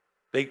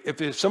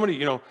 If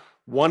somebody,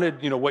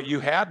 wanted, what you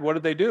had, what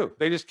did they do?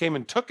 They just came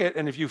and took it,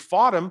 and if you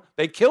fought them,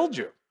 they killed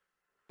you.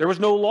 There was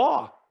no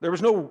law. There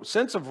was no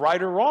sense of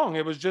right or wrong.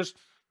 It was just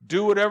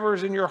do whatever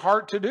is in your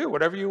heart to do,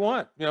 whatever you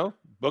want.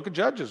 Book of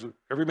Judges,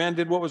 every man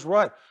did what was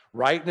right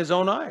in his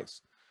own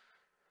eyes.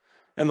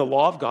 And the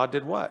law of God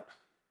did what?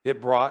 It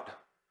brought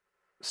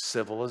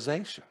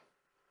civilization.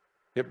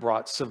 It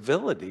brought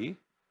civility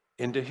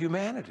into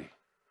humanity.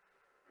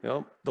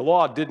 The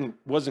law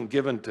wasn't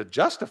given to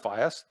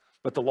justify us,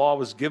 but the law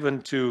was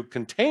given to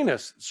contain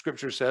us,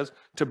 Scripture says,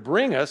 to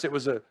bring us. It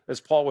was as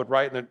Paul would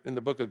write in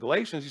the book of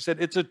Galatians, he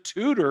said, it's a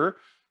tutor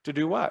to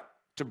do what?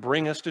 To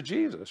bring us to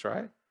Jesus,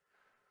 right?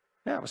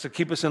 Yeah, it was to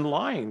keep us in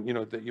line,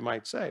 that you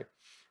might say.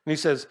 And he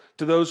says,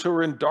 to those who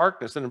are in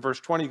darkness, and in verse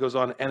 20 he goes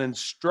on, an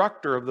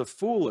instructor of the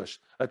foolish,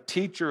 a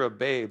teacher of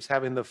babes,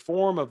 having the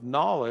form of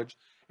knowledge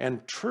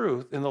and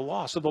truth in the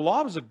law. So the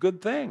law was a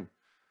good thing.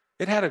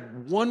 It had a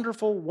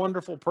wonderful,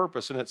 wonderful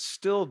purpose, and it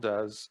still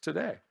does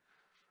today.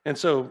 And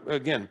so,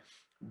 again,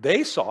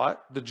 they saw it,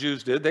 the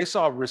Jews did. They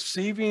saw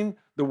receiving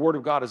the word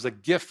of God as a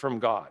gift from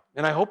God.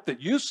 And I hope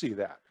that you see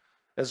that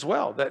as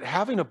well, that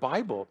having a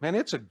Bible, man,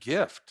 it's a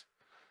gift.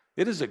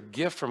 It is a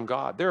gift from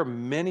God. There are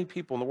many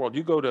people in the world.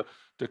 You go to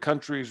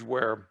countries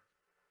where,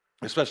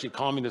 especially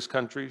communist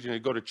countries, you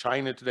go to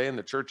China today and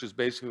the church is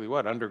basically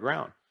what?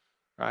 Underground,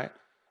 right?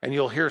 And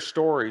you'll hear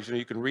stories,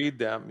 you can read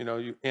them,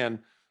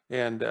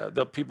 and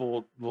the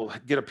people will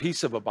get a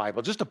piece of a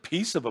Bible, just a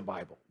piece of a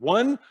Bible,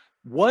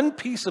 one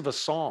piece of a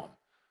psalm,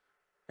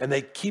 and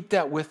they keep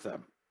that with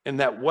them. And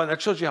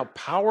that shows you how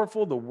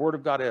powerful the word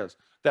of God is,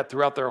 that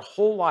throughout their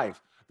whole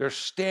life, they're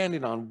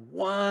standing on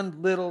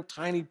one little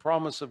tiny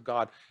promise of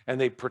God, and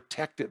they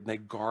protect it and they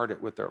guard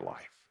it with their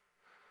life.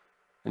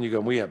 And you go,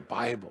 we have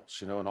Bibles,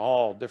 in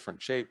all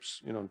different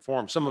shapes, and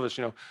forms. Some of us,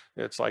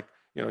 it's like,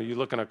 you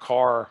look in a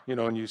car,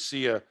 and you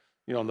see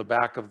on the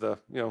back of the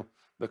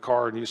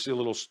car, and you see a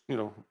little,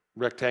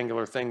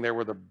 rectangular thing there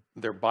where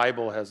their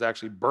Bible has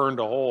actually burned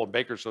a hole in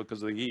Bakersfield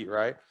because of the heat,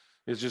 right?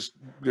 It's just,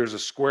 there's a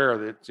square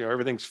that,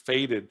 everything's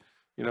faded,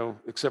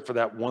 except for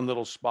that one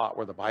little spot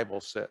where the Bible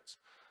sits.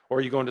 Or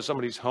you go into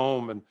somebody's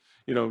home and,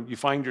 you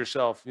find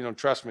yourself,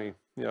 trust me,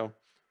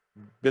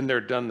 been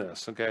there, done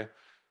this, okay?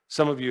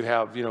 Some of you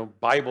have,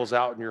 Bibles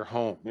out in your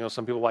home.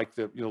 Some people like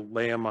to,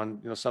 lay them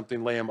on,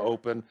 something, lay them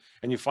open,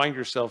 and you find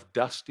yourself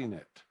dusting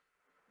it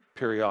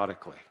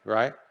periodically,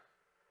 right?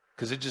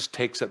 Because it just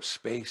takes up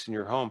space in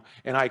your home.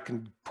 And I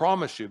can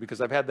promise you,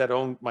 because I've had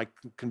my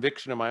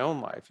conviction in my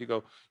own life, you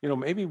go,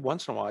 maybe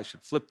once in a while I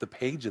should flip the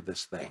page of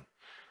this thing,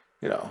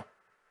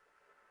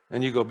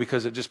 And you go,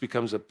 because it just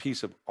becomes a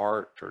piece of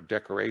art or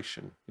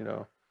decoration,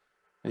 And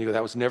you go,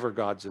 that was never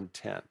God's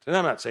intent. And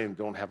I'm not saying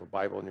don't have a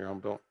Bible in your home,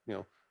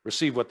 don't,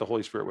 receive what the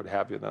Holy Spirit would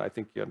have you. And then I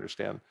think you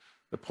understand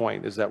the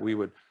point is that we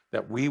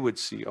would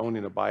see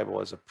owning a Bible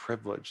as a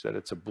privilege, that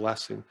it's a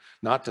blessing,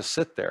 not to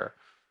sit there,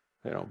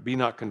 be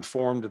not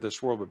conformed to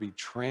this world, but be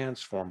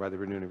transformed by the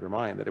renewing of your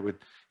mind, that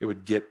it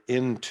would get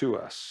into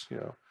us,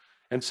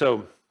 And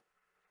so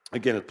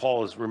Again,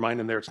 Paul is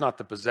reminding there, it's not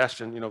the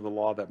possession, the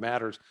law that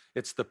matters.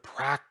 It's the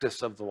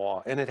practice of the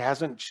law, and it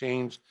hasn't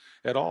changed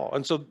at all.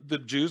 And so the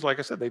Jews, like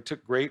I said, they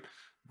took great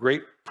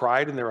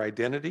pride in their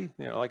identity.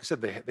 Like I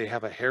said, they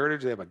have a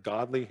heritage. They have a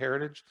godly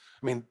heritage.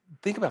 I mean,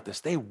 think about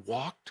this. They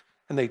walked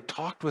and they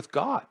talked with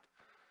God.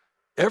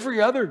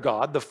 Every other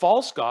god, the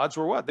false gods,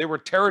 were what? They were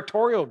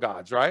territorial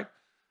gods, right?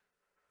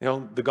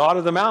 The God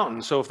of the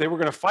mountains. So if they were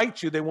going to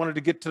fight you, they wanted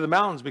to get to the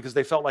mountains because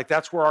they felt like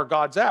that's where our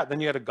God's at.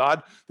 Then you had a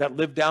God that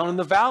lived down in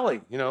the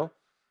valley, the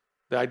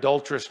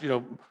idolatrous,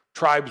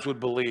 tribes would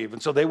believe.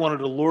 And so they wanted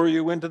to lure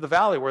you into the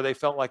valley where they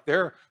felt like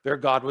their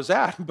God was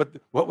at. But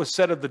what was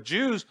said of the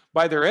Jews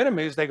by their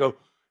enemies, they go,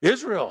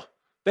 Israel,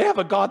 they have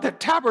a God that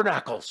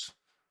tabernacles.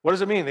 What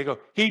does it mean? They go,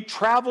 he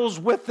travels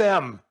with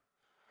them.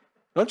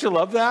 Don't you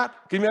love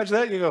that? Can you imagine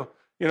that? You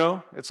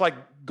go, it's like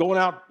going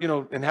out,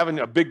 and having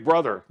a big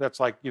brother that's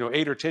like,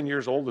 8 or 10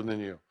 years older than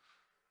you.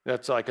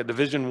 That's like a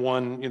Division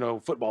I,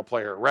 football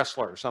player,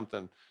 wrestler or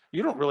something.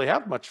 You don't really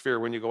have much fear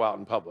when you go out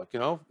in public,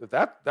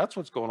 that's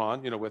what's going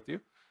on, with you.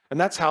 And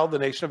that's how the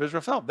nation of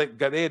Israel felt.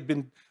 They had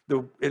been,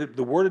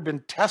 the word had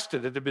been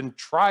tested. It had been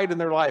tried in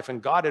their life,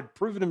 and God had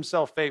proven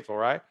himself faithful,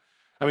 right?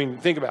 I mean,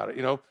 think about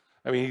it,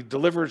 he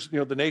delivers,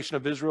 the nation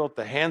of Israel at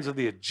the hands of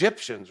the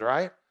Egyptians,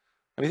 right?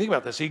 I mean, think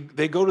about this.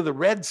 They go to the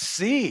Red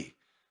Sea.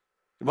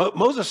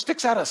 Moses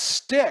sticks out a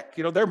stick.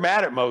 They're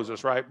mad at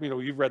Moses, right?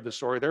 You've read the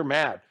story. They're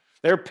mad.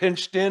 They're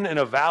pinched in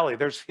a valley.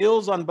 There's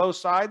hills on both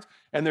sides,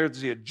 and there's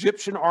the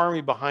Egyptian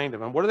army behind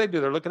them. And what do?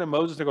 They're looking at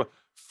Moses. They go,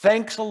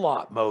 thanks a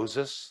lot,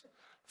 Moses.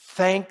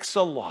 Thanks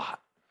a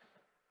lot.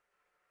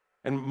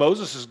 And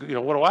Moses is,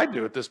 what do I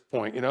do at this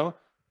point,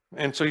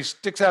 And so he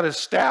sticks out his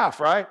staff,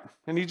 right?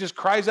 And he just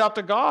cries out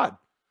to God.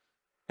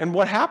 And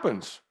what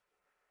happens?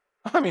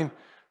 I mean,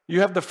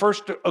 you have the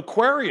first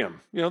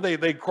aquarium.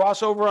 They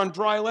cross over on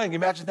dry land.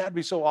 Imagine that'd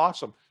be so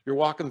awesome. You're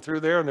walking through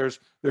there and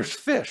there's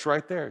fish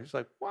right there. He's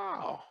like,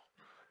 wow,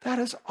 that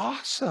is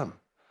awesome.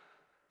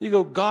 You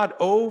go, God,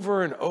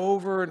 over and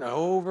over and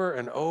over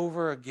and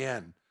over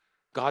again,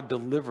 God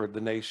delivered the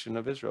nation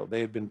of Israel.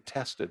 They had been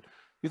tested.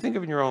 You think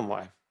of in your own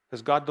life,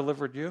 has God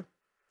delivered you?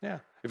 Yeah.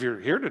 If you're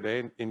here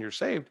today and you're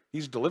saved,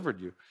 he's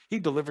delivered you. He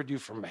delivered you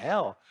from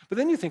hell. But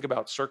then you think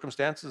about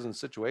circumstances and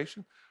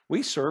situations.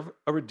 We serve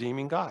a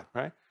redeeming God,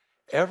 right?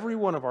 Every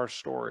one of our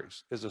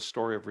stories is a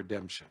story of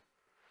redemption.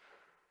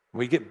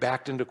 We get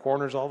backed into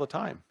corners all the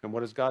time. And what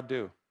does God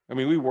do? I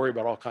mean, we worry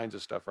about all kinds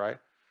of stuff, right?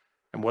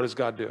 And what does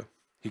God do?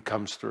 He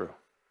comes through.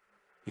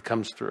 He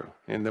comes through.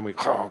 And then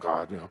oh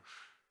God,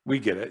 we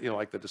get it,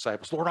 like the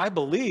disciples. Lord, I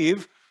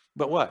believe,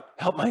 but what?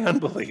 Help my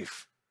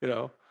unbelief,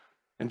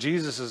 And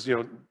Jesus is,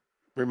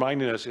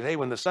 reminding us, hey,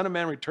 when the Son of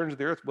Man returns to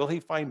the earth, will he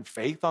find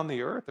faith on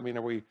the earth? I mean,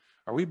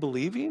 are we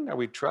believing? Are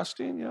we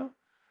trusting,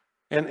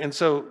 And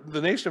so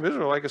the nation of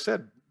Israel, like I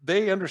said,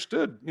 they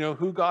understood,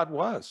 who God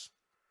was.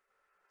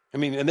 I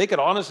mean, and they could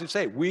honestly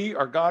say, we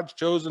are God's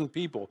chosen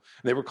people.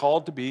 And they were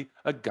called to be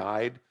a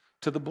guide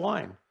to the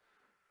blind.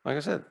 Like I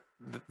said,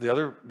 the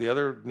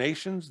other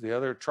nations, the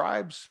other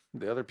tribes,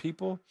 the other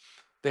people,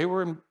 they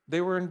were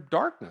in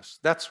darkness.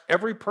 That's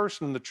every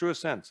person in the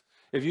truest sense.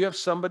 If you have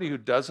somebody who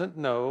doesn't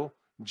know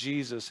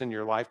Jesus in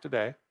your life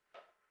today,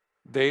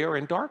 they are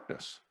in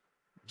darkness.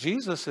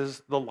 Jesus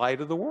is the light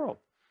of the world.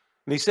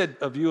 And he said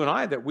of you and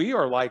I that we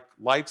are like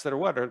lights that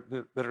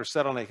are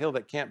set on a hill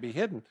that can't be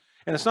hidden.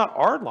 And it's not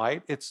our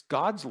light, it's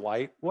God's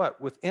light,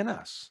 within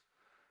us.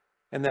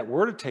 And that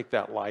we're to take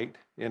that light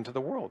into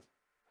the world.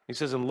 He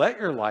says, and let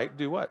your light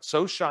do what?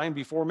 So shine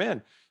before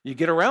men. You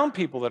get around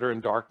people that are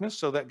in darkness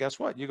so that, guess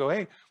what? You go,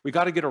 hey, we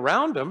got to get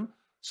around them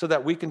so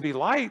that we can be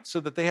light, so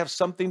that they have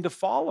something to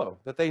follow,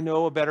 that they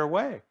know a better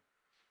way.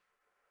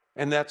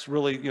 And that's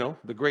really,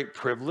 the great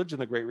privilege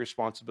and the great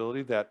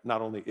responsibility that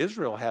not only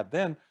Israel had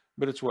then,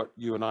 but it's what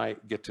you and I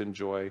get to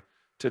enjoy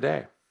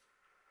today.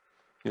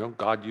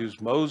 God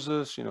used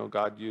Moses,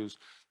 God used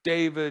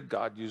David,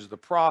 God used the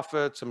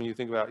prophets. I mean, you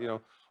think about,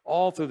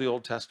 all through the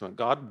Old Testament,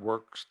 God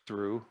works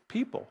through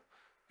people.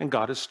 And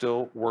God is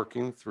still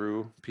working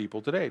through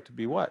people today to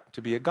be what?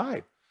 To be a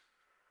guide.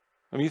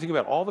 I mean, you think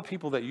about all the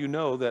people that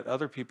that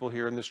other people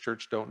here in this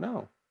church don't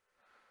know.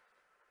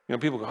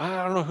 People go,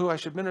 I don't know who I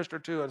should minister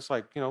to. And it's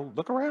like,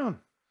 look around.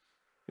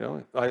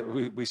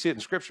 We see it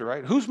in Scripture,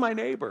 right? Who's my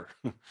neighbor?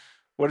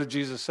 What did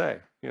Jesus say?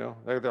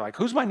 They're like,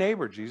 who's my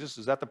neighbor, Jesus?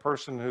 Is that the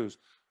person who's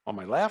on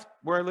my left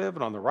where I live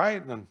and on the right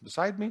and then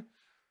beside me?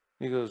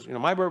 He goes,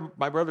 my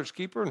brother's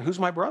keeper, and who's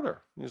my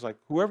brother? And he's like,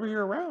 whoever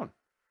you're around,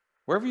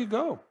 wherever you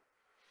go,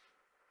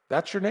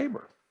 that's your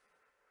neighbor.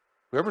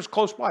 Whoever's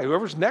close by,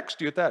 whoever's next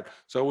to you at that.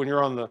 So when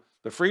you're on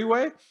the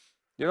freeway,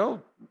 your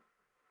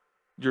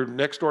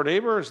next door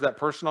neighbor is that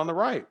person on the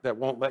right that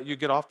won't let you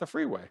get off the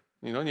freeway.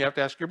 And you have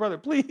to ask your brother,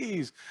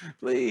 please,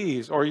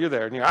 or you're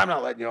there, and I'm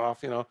not letting you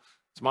off,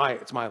 it's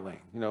my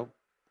lane,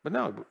 But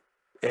no,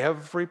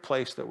 every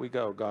place that we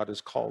go, God has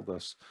called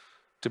us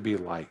to be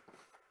light.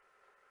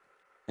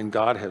 And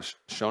God has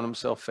shown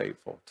himself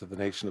faithful to the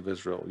nation of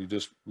Israel. You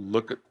just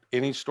look at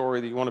any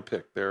story that you want to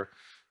pick there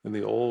in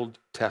the Old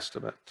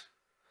Testament.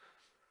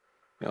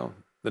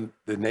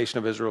 the nation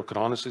of Israel could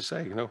honestly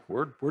say,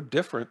 we're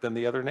different than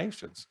the other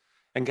nations.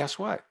 And guess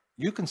what?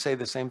 You can say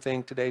the same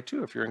thing today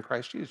too. If you're in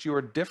Christ Jesus, you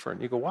are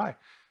different. You go, why?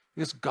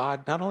 Because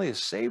God not only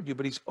has saved you,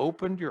 but he's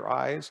opened your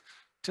eyes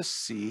to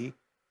see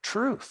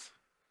truth.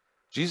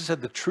 Jesus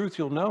said the truth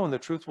you'll know, and the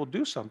truth will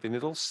do something.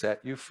 It'll set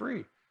you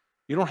free.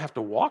 You don't have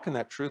to walk in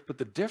that truth, but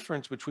the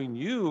difference between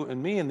you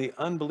and me and the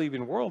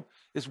unbelieving world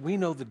is we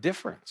know the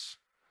difference.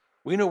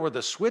 We know where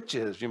the switch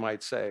is, you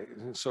might say,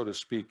 so to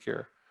speak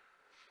here.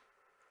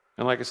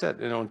 And like I said,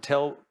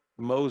 until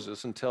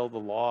the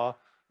law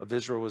of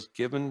Israel was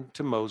given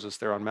to Moses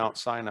there on Mount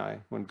Sinai,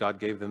 when God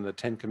gave them the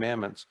 10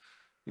 Commandments,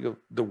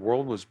 the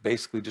world was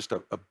basically just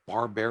a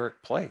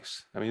barbaric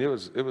place. I mean, it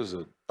was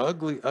an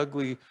ugly,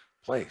 ugly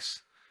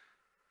place.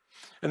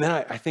 And then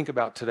I think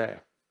about today,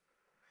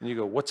 and you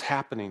go, what's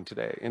happening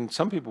today? And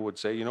some people would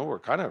say, we're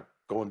kind of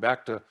going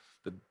back to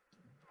the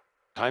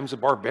times of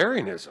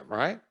barbarianism,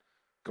 right?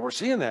 We're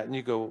seeing that. And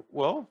you go,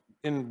 well,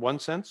 in one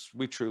sense,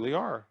 we truly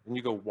are. And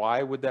you go,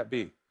 why would that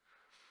be?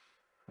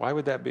 Why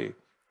would that be?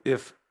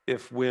 If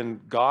when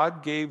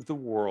God gave the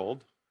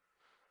world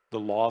the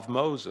law of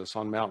Moses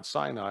on Mount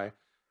Sinai,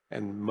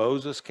 and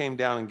Moses came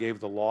down and gave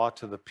the law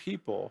to the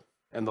people,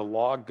 and the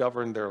law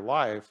governed their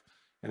life,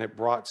 and it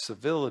brought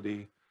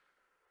civility,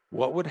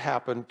 what would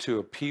happen to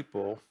a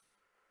people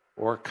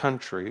or a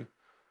country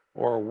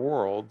or a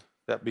world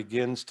that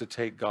begins to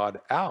take God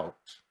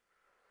out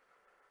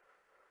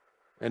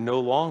and no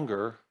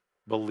longer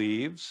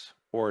believes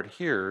or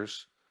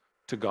adheres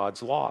to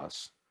God's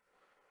laws?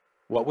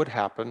 What would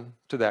happen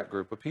to that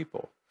group of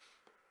people?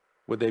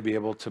 Would they be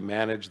able to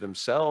manage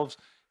themselves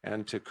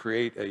and to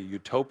create a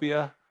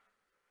utopia,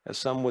 as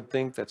some would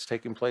think, that's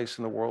taking place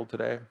in the world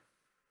today?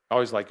 I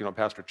always like,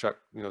 Pastor Chuck,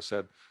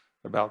 said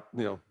about,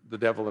 the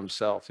devil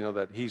himself,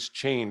 that he's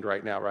chained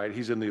right now, right?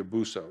 He's in the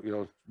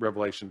abuso,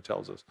 Revelation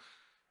tells us.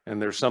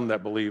 And there's some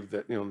that believe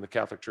that, the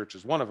Catholic Church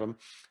is one of them,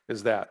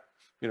 is that,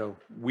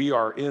 we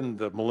are in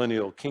the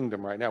millennial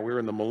kingdom right now. We're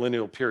in the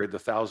millennial period, the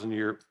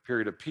 1,000-year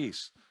period of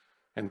peace.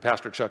 And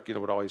Pastor Chuck,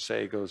 would always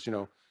say, he goes,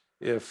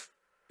 if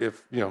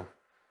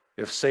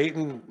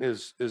Satan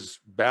is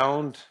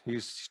bound,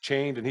 he's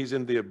chained, and he's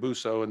in the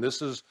abuso, and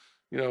this is,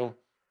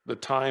 the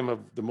time of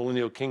the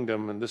millennial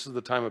kingdom, and this is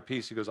the time of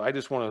peace. He goes, I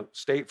just want to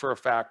state for a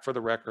fact, for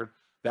the record,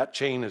 that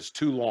chain is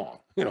too long.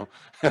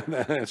 And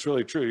it's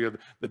really true.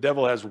 The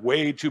devil has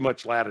way too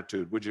much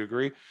latitude. Would you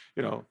agree?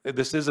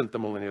 This isn't the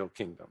millennial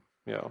kingdom.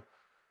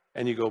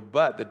 And you go,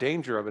 but the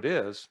danger of it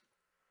is,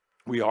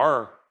 we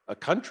are a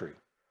country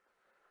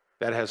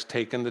that has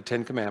taken the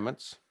 10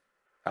 Commandments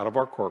out of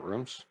our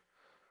courtrooms.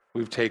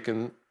 We've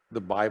taken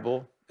the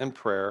Bible and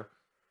prayer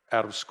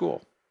out of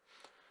school.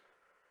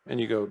 And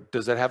you go,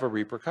 does that have a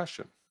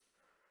repercussion?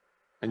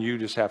 And you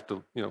just have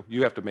to,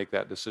 you have to make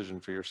that decision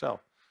for yourself.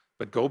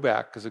 But go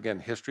back, because again,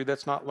 history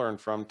that's not learned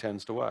from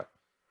tends to what?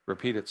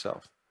 Repeat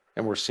itself.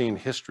 And we're seeing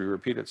history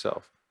repeat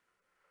itself.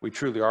 We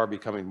truly are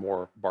becoming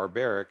more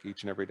barbaric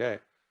each and every day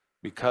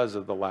because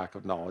of the lack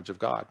of knowledge of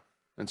God.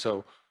 And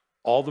so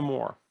all the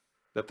more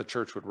that the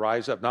church would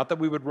rise up, not that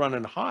we would run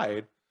and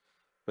hide,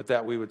 but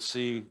that we would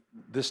see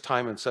this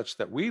time and such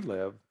that we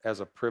live as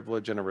a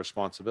privilege and a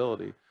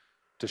responsibility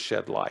to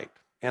shed light.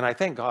 And I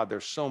thank God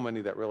there's so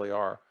many that really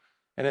are.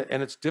 And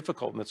it's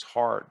difficult and it's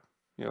hard.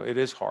 It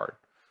is hard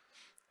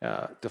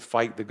to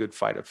fight the good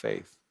fight of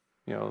faith.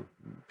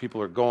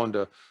 People are going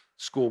to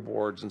school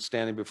boards and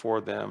standing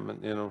before them,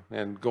 and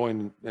and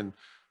going and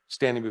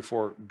standing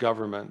before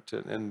government,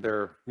 and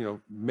they're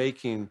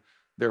making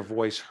their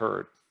voice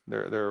heard.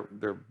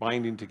 They're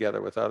binding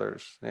together with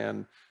others,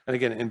 and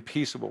again in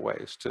peaceable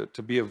ways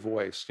to be a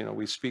voice.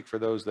 We speak for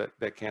those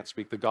that can't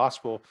speak. The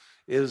gospel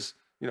is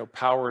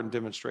power and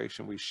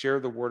demonstration. We share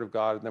the word of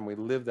God, and then we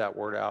live that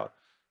word out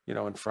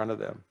in front of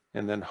them,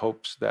 and then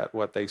hopes that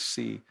what they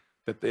see,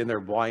 that in their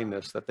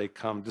blindness, that they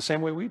come the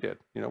same way we did.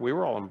 We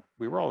were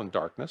all in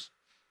darkness,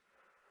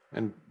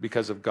 and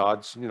because of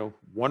God's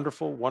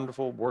wonderful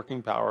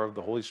working power of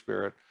the Holy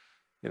Spirit,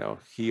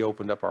 he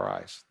opened up our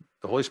eyes.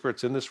 The Holy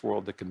Spirit's in this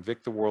world to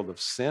convict the world of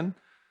sin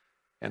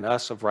and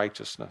us of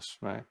righteousness,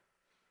 right?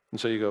 And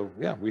so you go,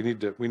 yeah, we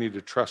need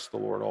to trust the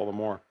Lord all the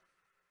more.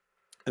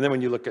 And then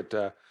when you look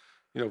at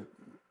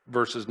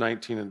verses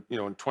 19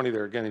 and 20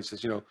 there again, he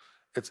says,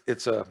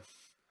 it's a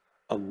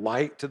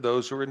light to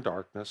those who are in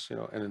darkness,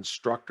 an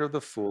instructor of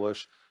the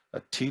foolish,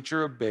 a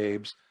teacher of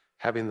babes,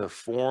 having the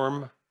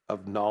form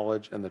of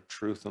knowledge and the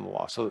truth and the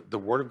law. So the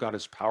word of God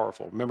is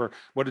powerful. Remember,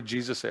 what did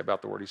Jesus say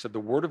about the word? He said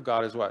the word of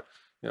God is what?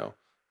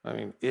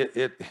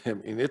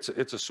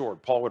 It's a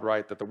sword. Paul would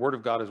write that the word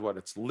of God is what?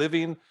 It's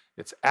living,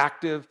 it's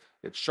active,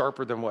 it's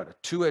sharper than what? A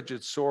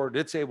two-edged sword.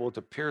 It's able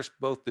to pierce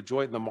both the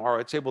joint and the marrow.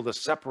 It's able to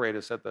separate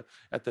us at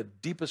the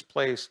deepest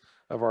place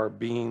of our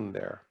being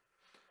there.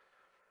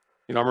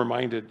 I'm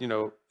reminded,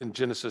 in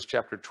Genesis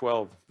chapter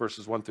 12,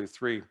 verses 1 through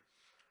 3,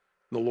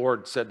 the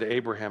Lord said to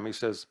Abraham, he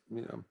says,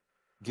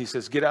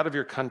 get out of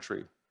your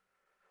country,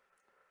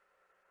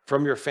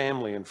 from your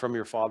family and from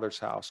your father's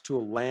house to a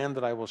land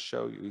that I will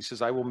show you. He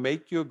says, I will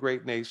make you a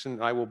great nation,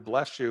 and I will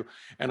bless you,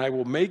 and I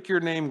will make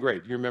your name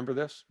great. You remember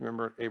this?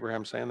 Remember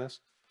Abraham saying this?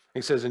 He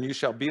says, and you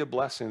shall be a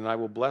blessing, and I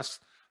will bless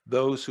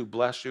those who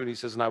bless you. And he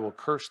says, and I will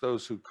curse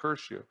those who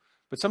curse you.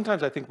 But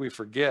sometimes I think we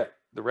forget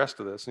the rest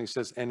of this. And he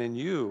says, and in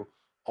you,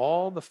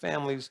 all the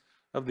families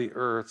of the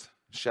earth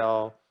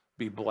shall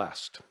be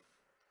blessed.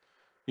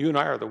 You and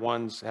I are the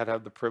ones that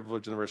have the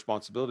privilege and the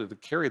responsibility to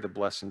carry the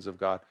blessings of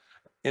God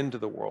into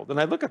the world. And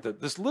I look at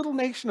this little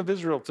nation of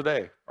Israel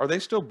today. Are they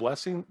still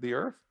blessing the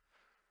earth?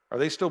 Are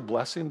they still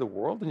blessing the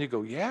world? And you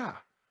go, yeah,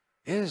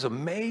 it is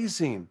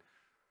amazing.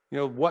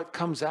 What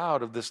comes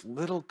out of this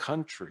little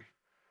country,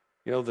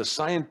 the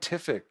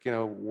scientific,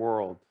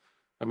 world.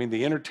 I mean,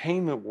 the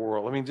entertainment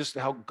world. I mean, just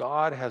how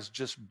God has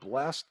just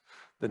blessed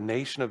the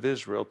nation of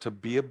Israel to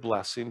be a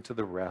blessing to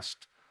the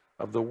rest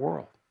of the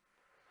world.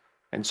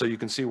 And so you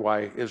can see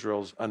why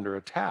Israel's under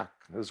attack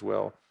as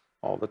well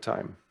all the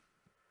time.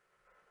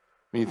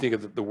 When you think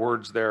of the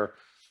words there,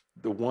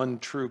 the one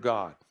true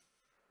God.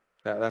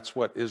 That's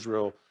what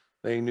Israel,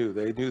 they knew.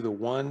 They knew the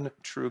one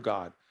true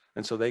God.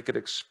 And so they could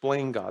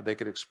explain God. They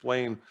could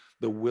explain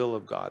the will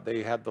of God.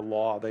 They had the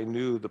law. They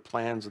knew the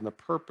plans and the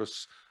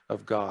purpose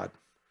of God.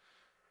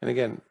 And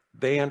again,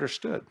 they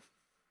understood.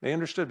 They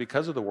understood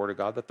because of the word of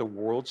God that the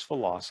world's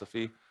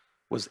philosophy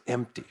was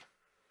empty.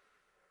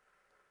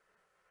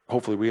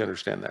 Hopefully we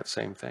understand that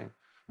same thing.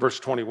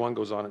 Verse 21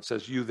 goes on. It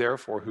says, you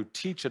therefore who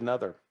teach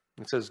another.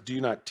 It says, do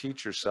you not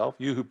teach yourself?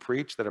 You who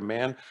preach that a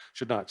man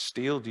should not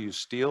steal, do you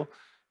steal?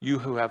 You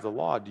who have the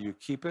law, do you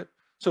keep it?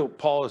 So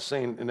Paul is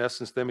saying, in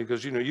essence, to them, he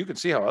goes, you can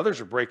see how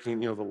others are breaking,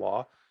 the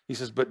law. He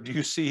says, but do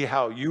you see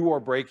how you are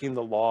breaking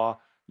the law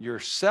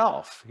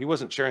yourself? He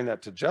wasn't sharing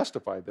that to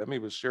justify them. He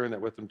was sharing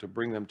that with them to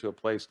bring them to a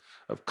place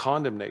of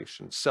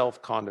condemnation,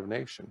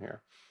 self-condemnation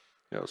here.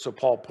 So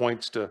Paul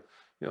points to,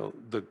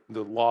 the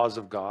laws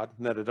of God,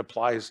 and that it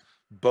applies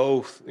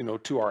both,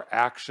 to our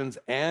actions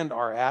and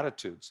our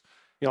attitudes.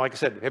 Like I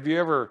said, have you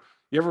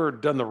ever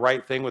done the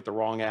right thing with the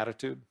wrong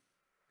attitude?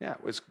 Yeah,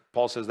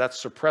 Paul says that's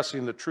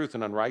suppressing the truth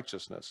and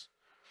unrighteousness.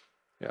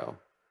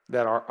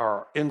 That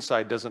our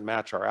inside doesn't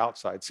match our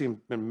outside. See,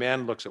 when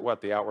man looks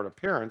at the outward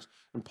appearance,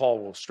 and Paul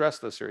will stress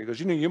this here. He goes,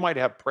 you might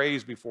have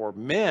praise before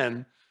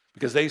men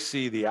because they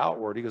see the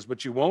outward. He goes,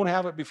 but you won't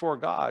have it before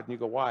God. And you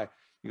go, why?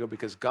 You go,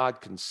 because God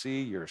can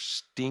see your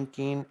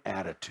stinking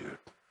attitude.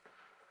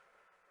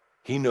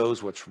 He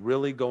knows what's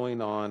really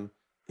going on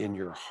in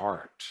your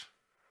heart.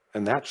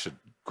 And that should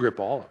grip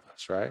all of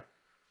us, right?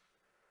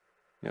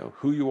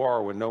 Who you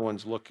are when no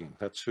one's looking.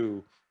 That's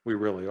who we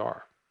really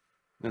are.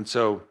 And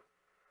so,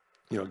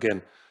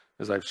 again,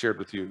 as I've shared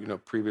with you,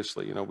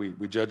 previously,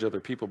 we judge other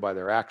people by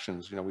their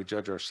actions. We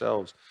judge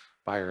ourselves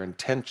by our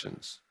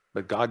intentions.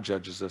 But God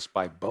judges us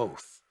by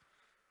both.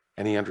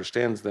 And he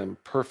understands them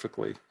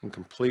perfectly and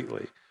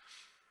completely.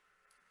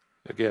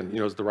 Again,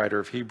 as the writer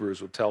of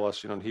Hebrews would tell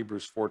us, in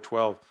Hebrews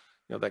 4:12,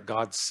 that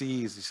God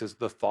sees, he says,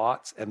 the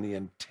thoughts and the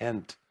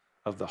intent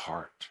of the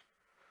heart.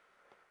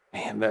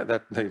 Man,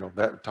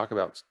 that talk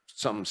about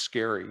something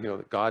scary,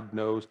 that God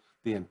knows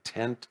the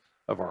intent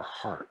of our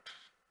heart.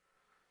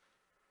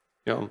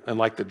 And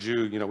like the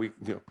Jew,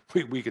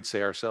 we could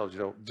say ourselves,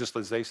 just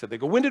as they said, they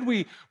go, when did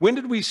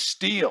we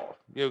steal?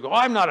 Go,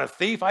 I'm not a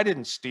thief, I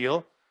didn't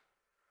steal.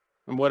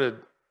 And what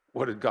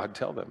did God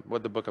tell them? What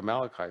did the book of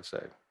Malachi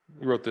say?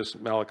 He wrote this,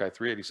 Malachi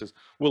 3:8. He says,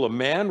 will a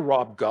man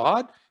rob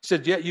God? He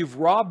said, yet you've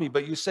robbed me,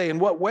 but you say, in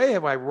what way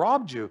have I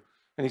robbed you?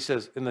 And he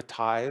says, in the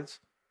tithes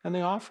and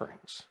the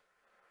offerings.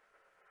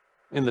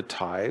 In the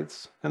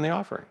tithes and the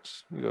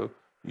offerings. You go,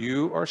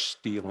 you are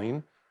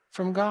stealing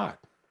from God.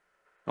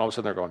 And all of a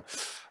sudden they're going,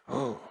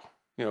 oh,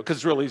 because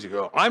it's real easy to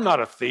go, I'm not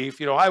a thief,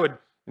 I would,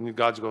 and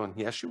God's going,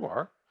 yes, you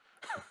are.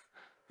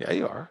 Yeah,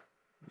 you are.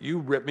 You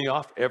rip me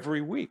off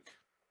every week.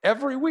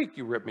 Every week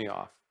you rip me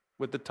off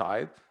with the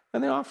tithe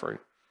and the offering.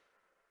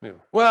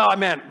 Well, I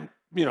meant,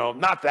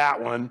 not that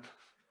one,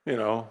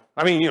 yeah.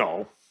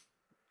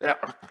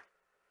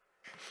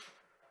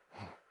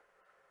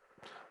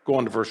 Go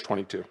on to verse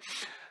 22. It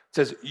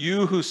says,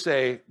 you who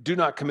say, do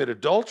not commit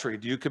adultery.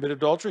 Do you commit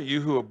adultery? You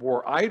who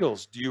abhor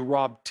idols, do you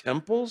rob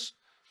temples?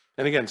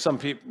 And again, some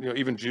people,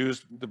 even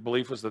Jews, the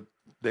belief was that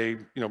they,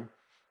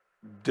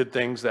 did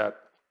things that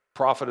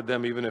profited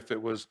them, even if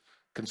it was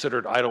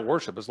considered idol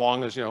worship, as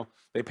long as,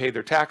 they paid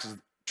their taxes.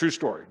 True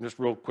story. Just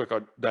real quick,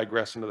 I'll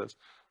digress into this.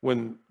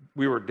 When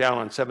we were down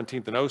on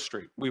 17th and O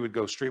Street, we would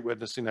go street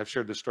witnessing. I've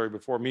shared this story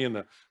before. Me and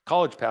the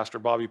college pastor,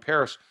 Bobby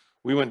Paris,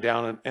 we went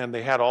down and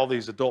they had all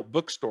these adult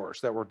bookstores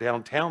that were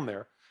downtown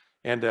there.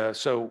 And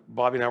so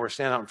Bobby and I were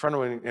standing out in front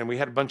of it, and we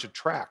had a bunch of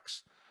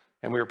tracts.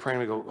 And we were praying,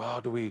 we go, oh,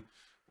 do we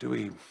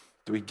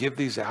give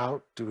these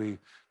out? Do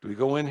we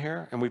go in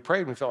here? And we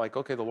prayed, and we felt like,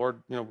 okay, the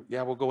Lord,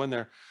 yeah, we'll go in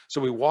there.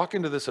 So we walk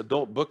into this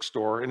adult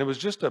bookstore, and it was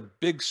just a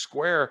big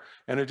square,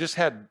 and it just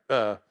had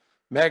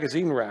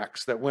magazine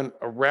racks that went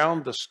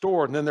around the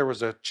store. And then there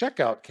was a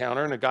checkout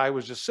counter, and a guy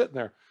was just sitting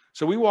there.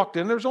 So we walked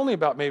in. There was only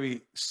about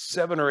maybe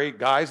 7 or 8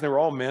 guys, and they were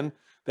all men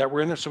that were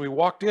in there. So we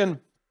walked in,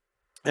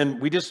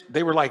 And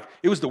they were like,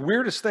 it was the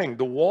weirdest thing.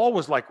 The wall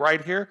was like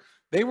right here.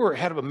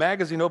 Had a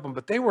magazine open,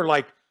 but they were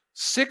like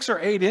 6 or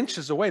 8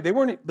 inches away. They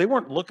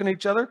weren't looking at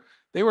each other.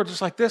 They were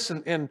just like this.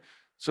 And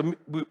so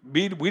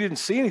we didn't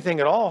see anything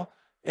at all.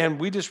 And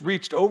we just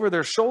reached over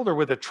their shoulder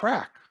with a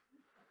track.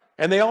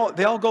 And they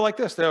all go like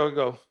this. They all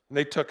go, and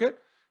they took it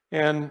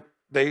and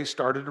they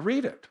started to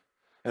read it.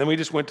 And then we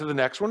just went to the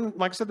next one.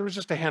 Like I said, there was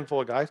just a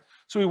handful of guys.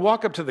 So we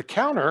walk up to the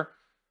counter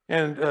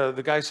and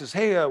the guy says,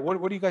 hey,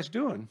 what are you guys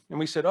doing? And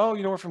we said, oh,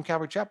 we're from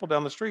Calvary Chapel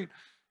down the street.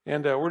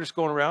 And we're just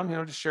going around,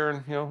 just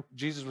sharing,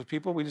 Jesus with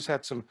people. We just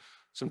had some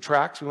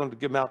tracts. We wanted to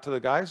give them out to the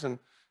guys. And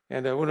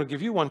we want to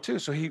give you one too.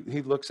 So he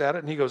looks at it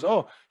and he goes,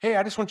 oh, hey,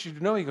 I just want you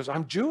to know. He goes,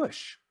 I'm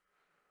Jewish.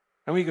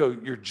 And we go,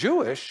 you're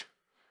Jewish?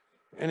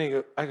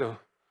 And I go,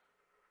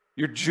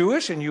 you're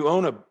Jewish and you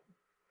own a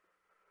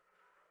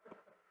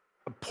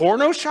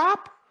porno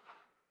shop?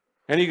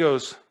 And he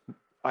goes,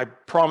 I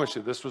promise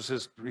you, this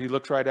was he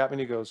looked right at me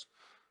and he goes,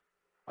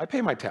 I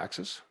pay my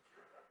taxes.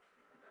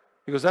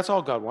 He goes, that's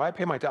all God. Why? I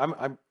pay my taxes.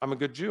 I'm a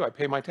good Jew. I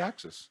pay my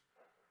taxes.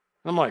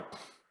 And I'm like,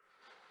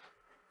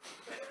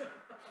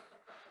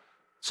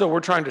 so we're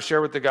trying to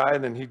share with the guy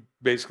and then he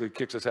basically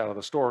kicks us out of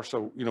the store.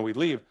 So, we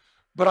leave.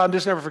 But I'll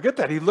just never forget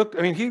that.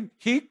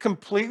 He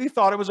completely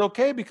thought it was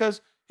okay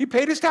because he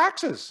paid his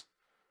taxes.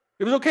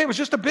 It was okay. It was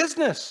just a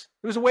business.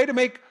 It was a way to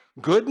make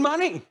good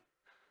money.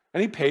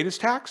 And he paid his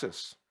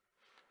taxes.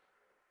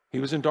 He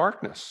was in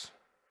darkness.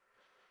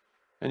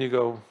 And you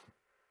go,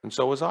 and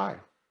so was I.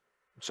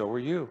 So were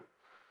you.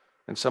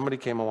 And somebody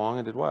came along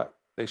and did what?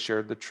 They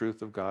shared the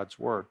truth of God's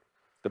word,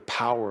 the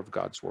power of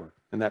God's word.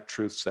 And that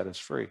truth set us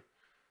free.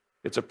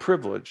 It's a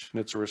privilege and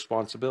it's a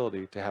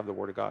responsibility to have the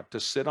word of God, to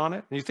sit on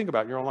it. And you think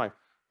about your own life.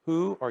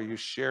 Who are you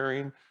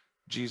sharing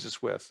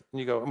Jesus with? And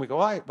you go, and we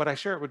go, but I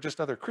share it with just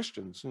other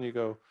Christians. And you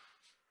go,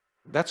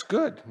 that's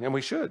good. And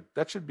we should.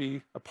 That should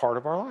be a part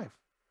of our life,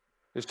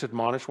 is to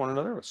admonish one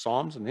another with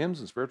psalms and hymns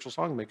and spiritual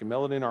songs, make a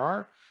melody in our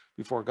heart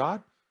before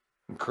God,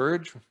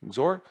 encourage,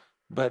 exhort.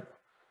 But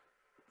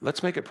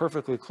let's make it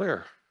perfectly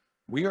clear.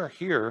 We are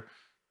here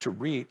to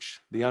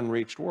reach the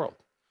unreached world.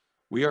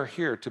 We are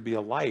here to be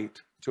a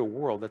light to a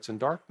world that's in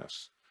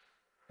darkness.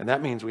 And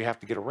that means we have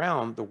to get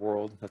around the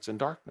world that's in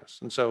darkness.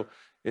 And so,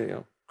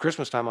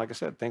 Christmas time, like I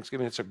said,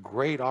 Thanksgiving, it's a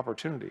great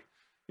opportunity.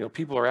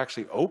 People are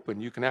actually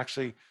open. You can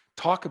actually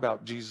talk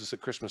about Jesus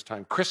at Christmas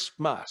time. Christ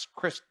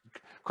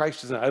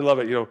is, I love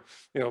it. You'll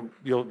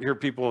hear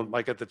people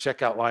like at the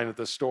checkout line at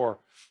the store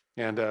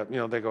and,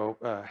 they go,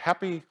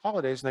 happy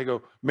holidays. And they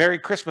go, Merry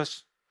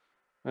Christmas.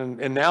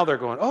 And now they're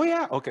going, oh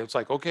yeah, okay. It's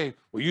like, okay,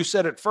 well, you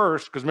said it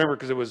first,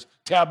 because it was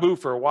taboo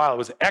for a while. It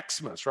was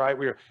Xmas, right?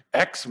 We were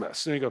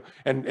Xmas. And you go,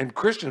 and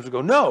Christians would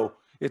go, no,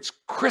 it's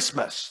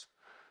Christmas.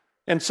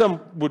 And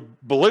some would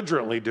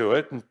belligerently do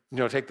it and,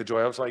 take the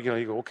joy out. It's like,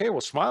 you go, okay,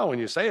 well, smile when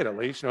you say it at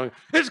least.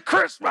 It's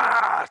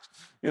Christmas.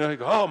 You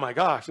go, oh my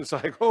gosh. It's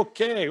like,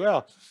 okay,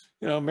 well,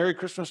 Merry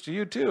Christmas to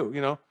you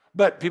too,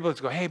 But people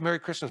just go, hey, Merry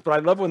Christmas. But I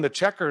love when the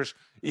checkers,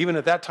 even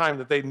at that time,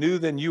 that they knew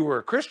then you were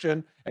a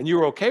Christian and you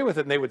were okay with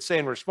it, and they would say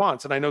in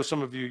response, and I know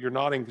some of you're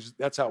nodding because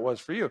that's how it was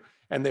for you,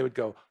 and they would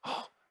go,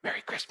 oh,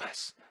 Merry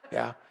Christmas.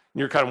 Yeah. And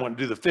you're kind of wanting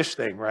to do the fish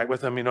thing, right,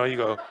 with them. You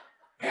go,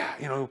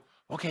 yeah,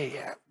 okay,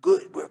 yeah,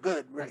 good, we're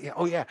good. Right, yeah,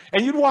 oh, yeah.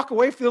 And you'd walk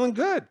away feeling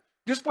good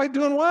just by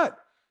doing what?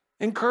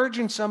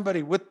 Encouraging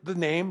somebody with the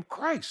name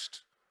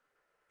Christ.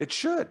 It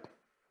should.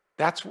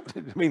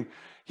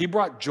 He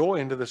brought joy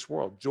into this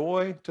world,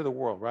 joy to the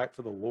world, right?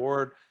 For the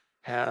Lord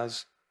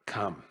has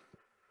come.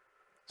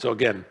 So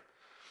again,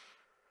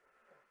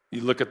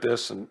 you look at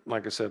this, and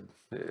like I said,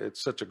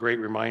 it's such a great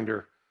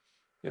reminder,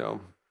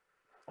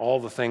 all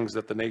the things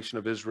that the nation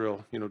of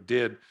Israel,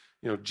 did,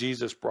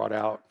 Jesus brought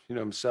out,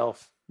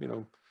 himself,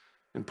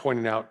 and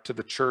pointing out to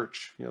the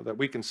church, that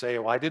we can say,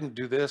 well, I didn't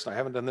do this, I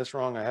haven't done this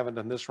wrong, I haven't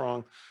done this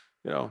wrong,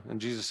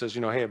 and Jesus says,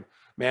 hey,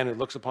 man who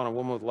looks upon a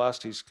woman with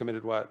lust, he's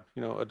committed what?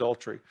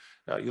 Adultery.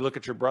 You look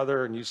at your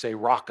brother and you say,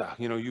 Raka,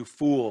 you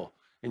fool,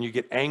 and you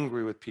get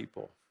angry with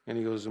people. And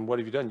he goes, and what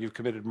have you done? You've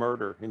committed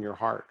murder in your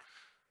heart.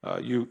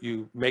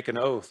 You make an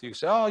oath. You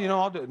say, oh,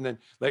 I'll do it. And then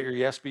let your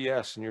yes be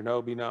yes and your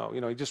no be no.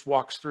 He just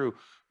walks through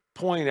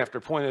point after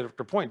point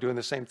after point doing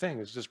the same thing.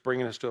 It's just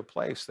bringing us to a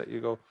place that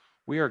you go,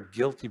 we are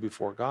guilty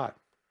before God.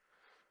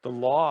 The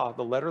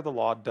letter of the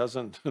law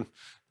doesn't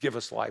give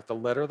us life. The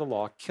letter of the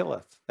law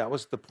killeth. That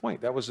was the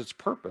point. That was its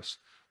purpose.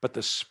 But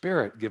the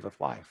Spirit giveth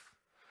life.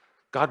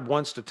 God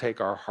wants to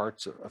take our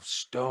hearts of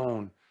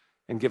stone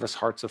and give us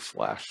hearts of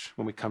flesh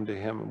when we come to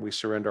him and we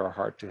surrender our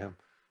heart to him,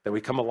 that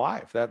we come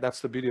alive.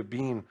 That's the beauty of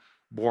being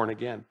born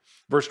again.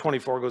 Verse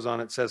 24 goes on,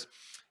 it says,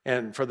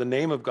 and for the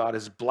name of God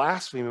is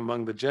blasphemed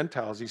among the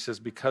Gentiles, he says,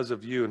 because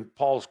of you. And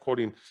Paul's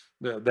quoting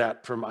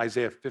that from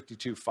Isaiah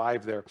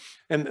 52:5 there.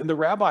 And the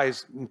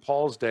rabbis in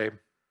Paul's day,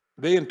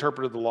 they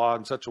interpreted the law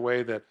in such a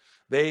way that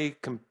they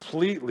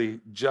completely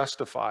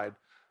justified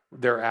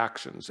their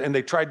actions. And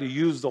they tried to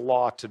use the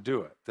law to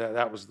do it.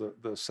 That was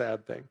the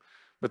sad thing.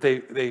 But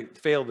they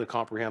failed to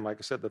comprehend, like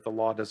I said, that the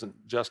law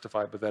doesn't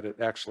justify, but that it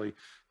actually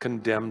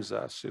condemns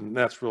us. And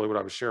that's really what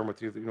I was sharing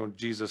with you.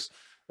 Jesus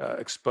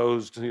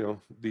exposed,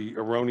 the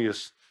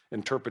erroneous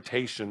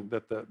interpretation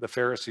that the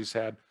Pharisees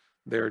had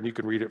there. And you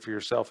can read it for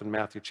yourself in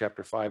Matthew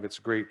chapter 5. It's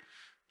a great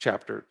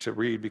chapter to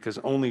read because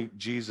only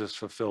Jesus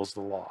fulfills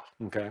the law,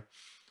 okay?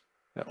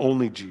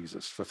 Only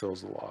Jesus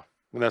fulfills the law.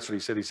 And that's what he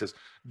said. He says,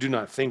 do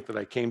not think that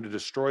I came to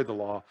destroy the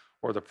law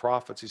or the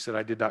prophets. He said,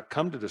 I did not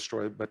come to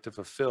destroy, but to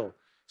fulfill.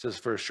 He says,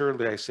 for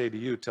assuredly I say to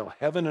you, till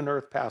heaven and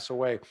earth pass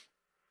away,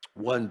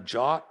 one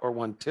jot or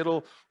one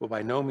tittle will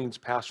by no means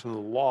pass from the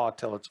law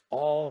till it's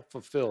all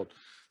fulfilled.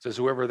 It says,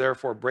 whoever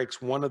therefore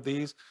breaks one of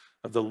these,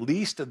 of the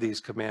least of these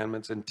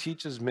commandments, and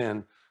teaches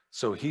men,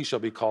 so he shall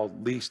be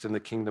called least in the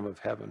kingdom of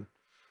heaven.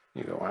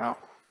 You go, wow.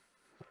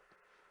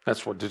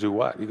 That's what to do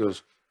what? He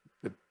goes,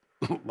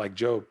 like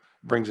Job,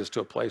 brings us to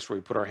a place where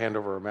we put our hand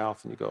over our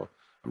mouth and you go,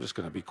 I'm just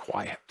going to be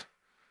quiet.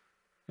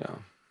 Yeah.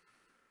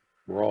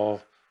 We're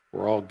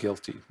all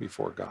guilty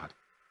before God.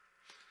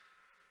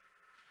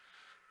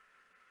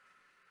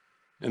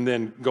 And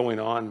then going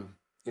on,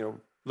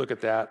 look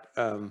at that,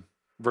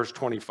 verse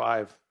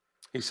 25.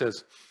 He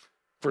says,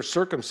 for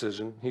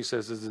circumcision, he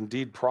says, is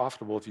indeed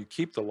profitable if you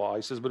keep the law.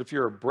 He says, but if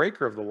you're a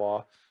breaker of the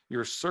law,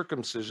 your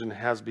circumcision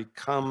has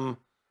become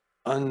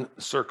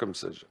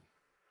uncircumcision.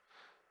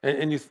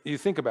 And you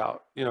think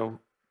about,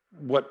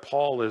 what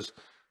Paul is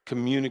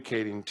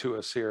communicating to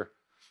us here.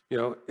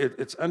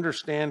 It's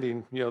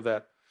understanding,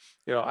 that,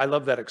 I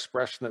love that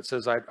expression that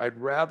says, I'd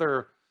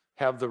rather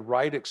have the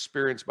right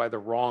experience by the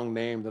wrong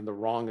name than the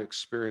wrong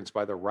experience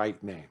by the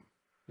right name.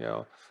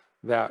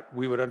 That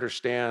we would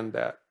understand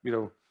that,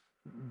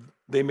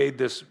 they made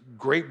this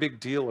great big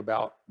deal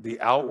about the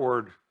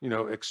outward,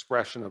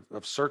 expression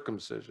of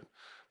circumcision.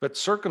 But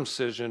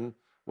circumcision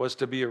was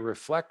to be a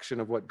reflection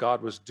of what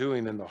God was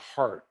doing in the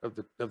heart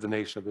of the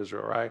nation of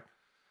Israel, right?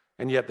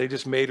 And yet they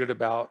just made it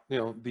about,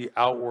 the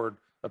outward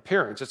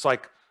appearance. It's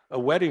like a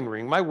wedding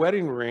ring. My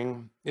wedding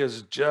ring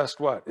is just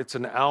what? It's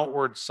an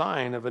outward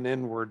sign of an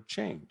inward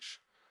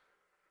change.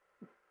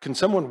 Can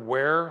someone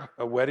wear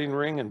a wedding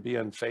ring and be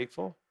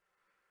unfaithful?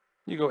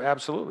 You go,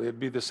 absolutely. It'd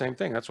be the same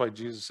thing. That's why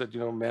Jesus said,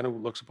 man who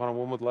looks upon a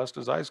woman with lust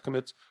in his eyes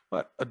commits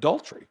what?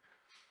 Adultery.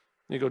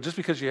 You go, just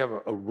because you have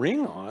a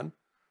ring on,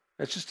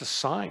 it's just a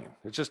sign.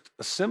 It's just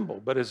a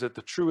symbol. But is it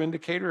the true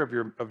indicator of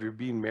your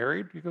being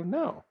married? You go,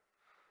 no.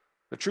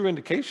 The true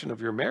indication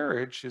of your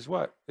marriage is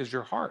what? Is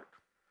your heart.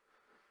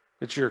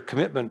 It's your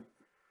commitment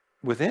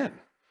within.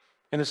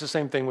 And it's the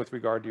same thing with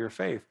regard to your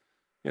faith.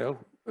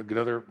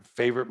 Another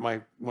favorite,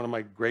 one of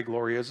my Greg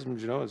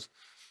Gloriaisms, is,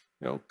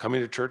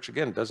 coming to church,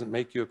 again, doesn't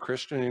make you a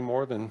Christian any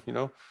more than,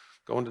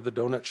 going to the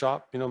donut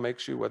shop,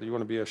 makes you, whether you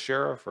want to be a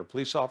sheriff or a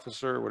police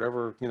officer or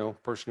whatever,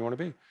 person you want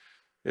to be.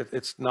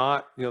 It's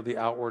not, the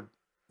outward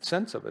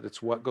sense of it.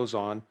 It's what goes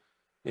on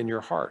in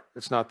your heart.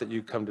 It's not that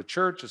you come to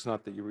church. It's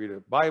not that you read a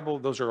Bible.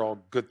 Those are all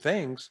good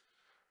things,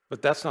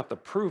 but that's not the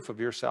proof of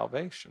your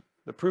salvation.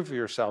 The proof of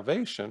your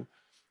salvation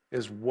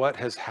is what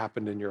has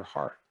happened in your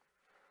heart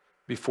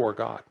before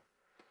God.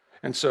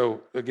 And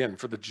so, again,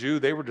 for the Jew,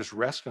 they were just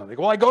resting on it. They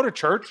go, well, I go to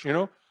church,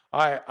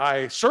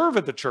 I serve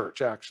at the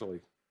church, actually.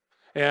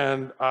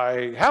 And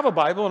I have a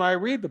Bible and I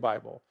read the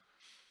Bible.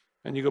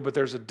 And you go, but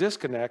there's a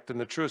disconnect in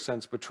the true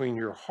sense between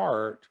your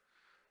heart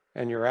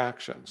and your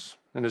actions.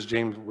 And as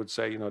James would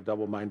say, a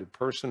double-minded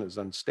person is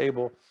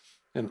unstable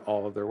in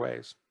all of their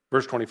ways.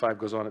 Verse 25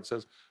 goes on, it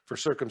says, for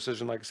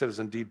circumcision, like I said, is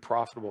indeed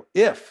profitable.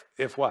 If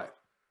what?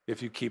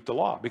 If you keep the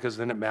law, because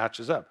then it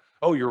matches up.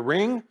 Oh, your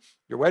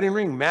wedding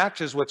ring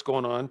matches what's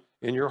going on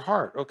in your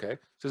heart. Okay. It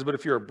says, but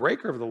if you're a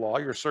breaker of the law,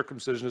 your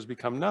circumcision has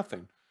become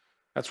nothing.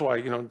 That's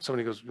why,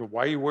 somebody goes,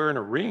 why are you wearing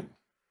a ring?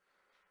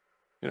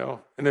 And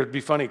it'd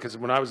be funny because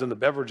when I was in the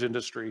beverage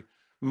industry,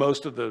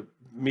 most of the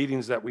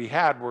meetings that we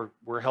had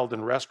were held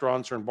in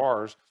restaurants or in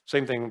bars.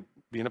 Same thing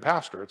being a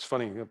pastor. It's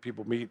funny,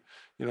 people meet,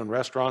 in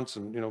restaurants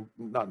and,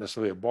 not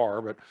necessarily a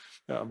bar,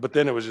 but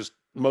then it was just,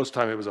 most of the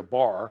time it was a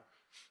bar.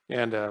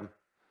 And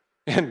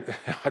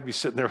I'd be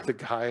sitting there with a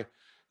guy,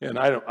 and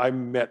I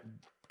met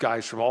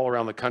guys from all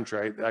around the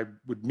country. I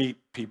would meet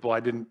people I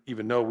didn't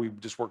even know. We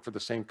just worked for the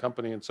same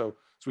company, and so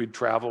we'd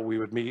travel, we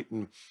would meet,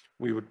 and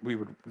we would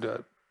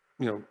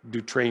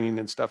do training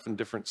and stuff in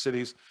different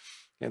cities,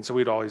 and so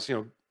we'd always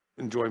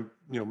enjoy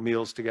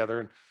meals together,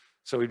 and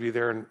so we'd be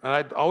there, and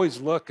I'd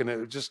always look, and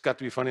it just got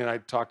to be funny, and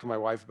I'd talk to my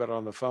wife about it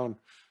on the phone.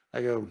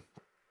 I go,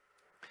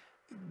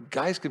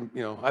 guys can,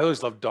 I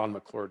always loved Don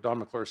McClure. Don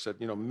McClure said,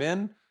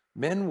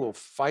 men will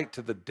fight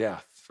to the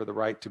death for the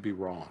right to be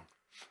wrong.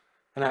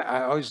 And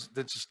I always,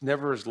 that just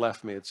never has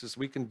left me. It's just,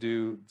 we can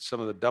do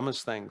some of the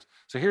dumbest things.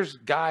 So here's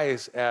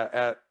guys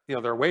at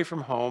they're away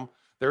from home.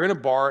 They're in a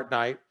bar at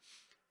night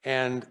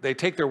and they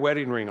take their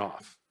wedding ring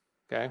off.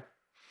 Okay.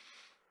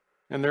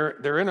 And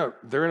they're in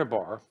a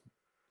bar,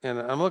 and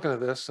I'm looking at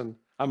this and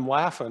I'm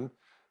laughing,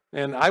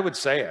 and I would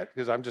say it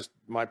because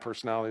my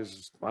personality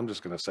is, I'm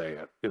just going to say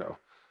it,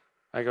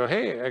 I go,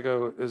 hey,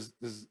 is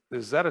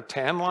that a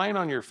tan line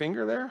on your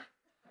finger there?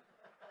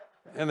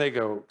 And they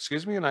go,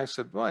 excuse me? And I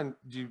said, well,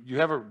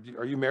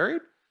 are you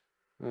married?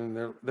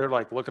 And they're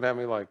like looking at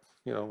me like,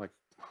 like,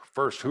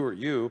 first, who are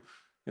you?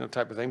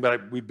 Type of thing.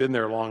 But we've been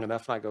there long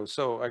enough. And I go,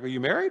 you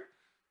married?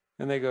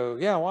 And they go,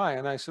 yeah, why?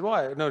 And I said,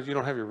 well, no, you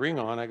don't have your ring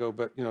on. I go,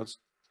 but, it's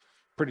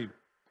pretty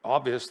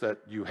obvious that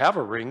you have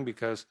a ring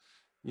because,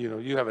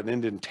 you have an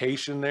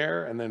indentation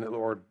there and then,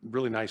 or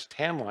really nice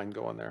tan line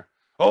going there.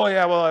 Oh,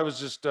 yeah, well, I was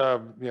just,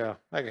 yeah,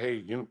 like,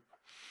 hey,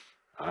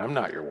 I'm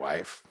not your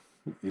wife.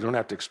 You don't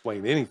have to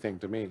explain anything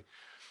to me.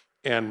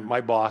 And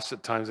my boss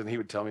at times, and he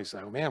would tell me, he's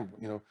like, oh, man,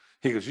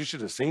 he goes, you should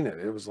have seen it.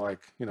 It was like,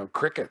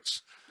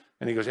 crickets.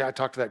 And he goes, yeah, I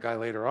talked to that guy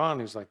later on.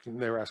 He's like,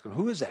 they were asking,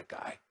 who is that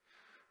guy?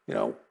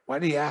 Why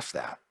did he ask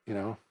that?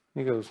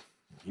 He goes,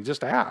 he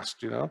just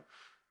asked, I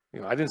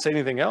didn't say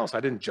anything else. I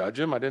didn't judge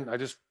him. I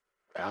just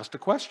asked a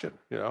question,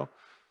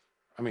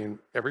 I mean,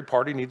 every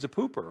party needs a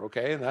pooper,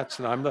 okay?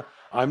 And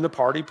I'm the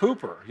party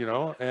pooper,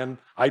 and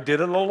I did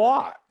it a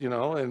lot,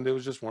 and it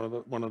was just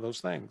one of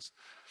those things.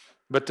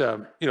 But,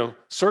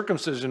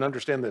 circumcision,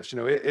 understand this,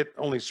 it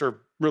only served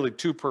really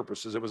two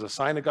purposes. It was a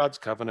sign of God's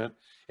covenant,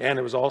 and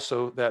it was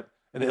also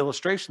an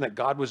illustration that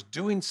God was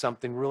doing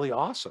something really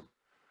awesome.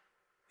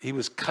 He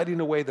was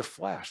cutting away the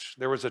flesh.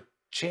 There was a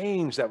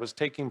change that was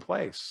taking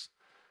place.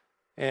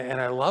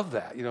 And I love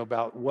that,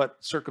 about what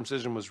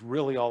circumcision was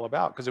really all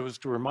about, because it was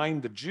to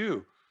remind the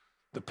Jew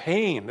the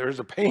pain. There's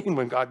a pain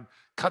when God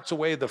cuts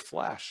away the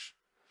flesh,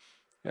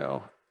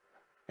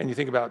 And you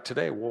think about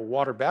today, well,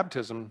 water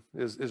baptism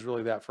is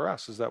really that for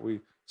us, is that we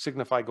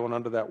signify going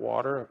under that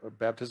water of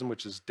baptism,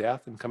 which is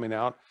death, and coming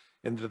out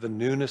into the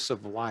newness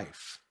of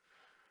life,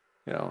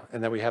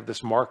 and then we have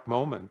this marked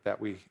moment that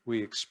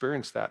we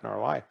experience that in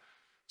our life.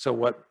 So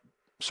what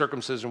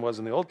circumcision was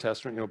in the Old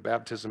Testament,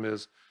 baptism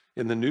is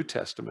in the New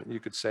Testament,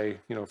 you could say,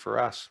 for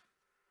us.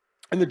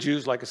 And the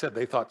Jews, like I said,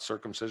 they thought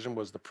circumcision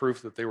was the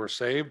proof that they were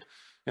saved,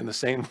 in the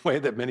same way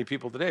that many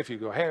people today, if you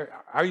go, hey,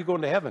 how are you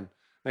going to heaven?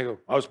 They go,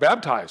 I was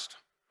baptized.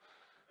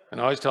 And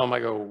I always tell them,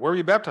 I go, where were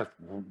you baptized?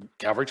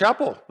 Calvary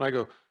Chapel. And I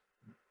go,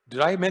 did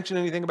I mention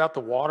anything about the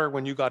water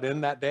when you got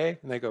in that day?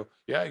 And they go,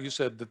 yeah, you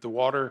said that the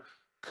water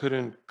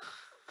couldn't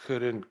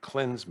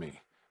cleanse me.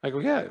 I go,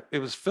 yeah, it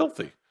was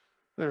filthy.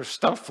 There's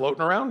stuff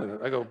floating around in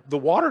it. I go, the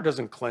water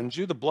doesn't cleanse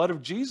you. The blood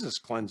of Jesus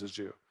cleanses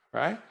you,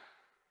 right?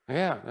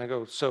 Yeah. And I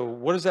go, so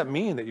what does that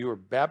mean that you were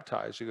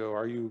baptized? You go,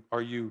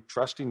 are you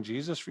trusting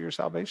Jesus for your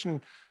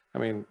salvation? I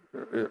mean,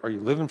 are you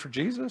living for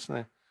Jesus? And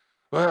I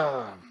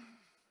go,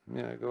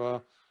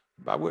 well,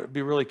 I would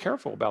be really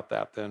careful about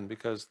that then,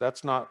 because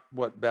that's not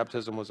what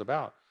baptism was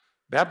about.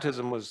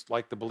 Baptism was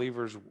like the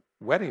believer's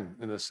wedding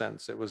in a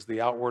sense. It was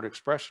the outward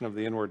expression of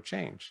the inward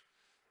change.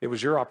 It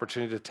was your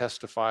opportunity to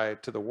testify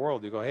to the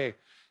world. You go, hey,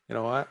 you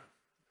know what?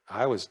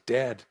 I was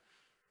dead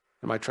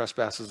in my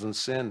trespasses and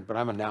sin, but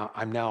I'm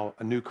now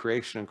a new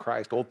creation in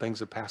Christ. Old things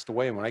have passed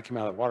away. And when I came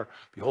out of the water,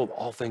 behold,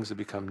 all things have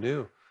become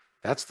new.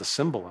 That's the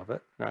symbol of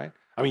it, right?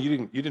 I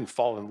mean, you didn't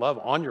fall in love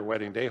on your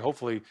wedding day.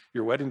 Hopefully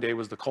your wedding day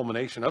was the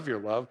culmination of your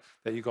love,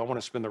 that you go, I want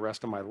to spend the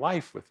rest of my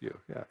life with you.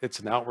 Yeah, it's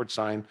an outward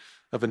sign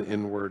of an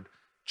inward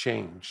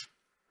change.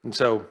 And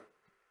so,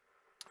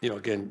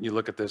 again, you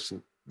look at this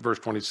in verse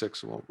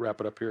 26, and we'll wrap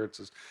it up here. It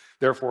says,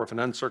 therefore, if an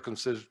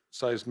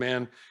uncircumcised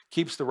man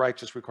keeps the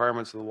righteous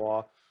requirements of the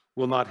law,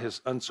 will not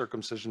his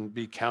uncircumcision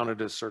be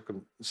counted as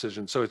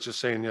circumcision? So it's just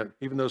saying that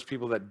even those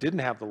people that didn't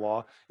have the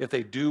law, if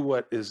they do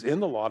what is in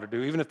the law to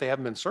do, even if they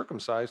haven't been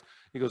circumcised,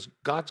 he goes,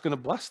 God's going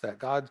to bless that.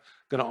 God's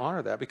going to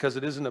honor that, because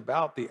it isn't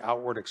about the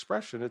outward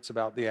expression. It's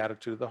about the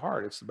attitude of the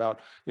heart. It's about,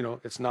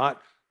 it's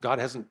not, God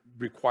hasn't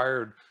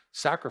required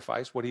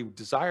sacrifice. What he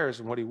desires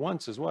and what he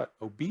wants is what?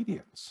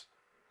 Obedience.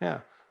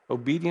 Yeah,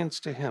 obedience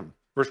to him.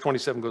 Verse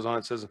 27 goes on,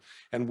 it says,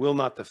 and will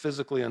not the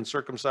physically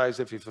uncircumcised,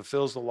 if he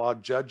fulfills the law,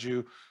 judge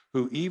you,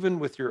 who even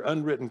with your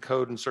unwritten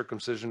code and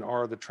circumcision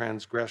are the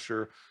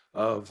transgressor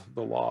of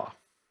the law?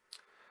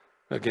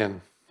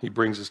 Again, he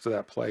brings us to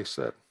that place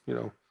that,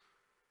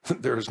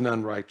 there is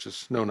none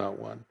righteous, no, not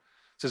one.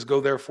 It says, go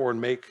therefore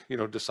and make,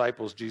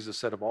 disciples, Jesus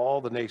said, of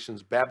all the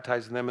nations,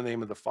 baptizing them in the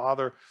name of the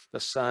Father, the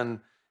Son,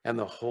 and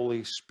the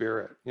Holy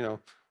Spirit.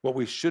 What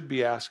we should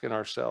be asking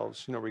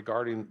ourselves,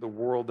 regarding the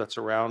world that's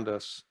around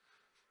us,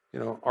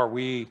 are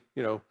we,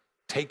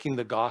 taking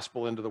the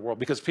gospel into the world?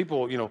 Because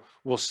people,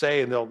 will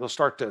say, and they'll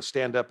start to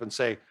stand up and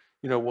say,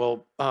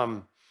 what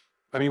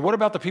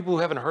about the people who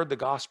haven't heard the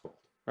gospel?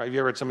 Right? Have you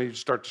ever had somebody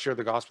start to share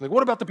the gospel? Like,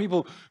 what about the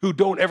people who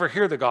don't ever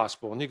hear the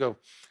gospel? And you go,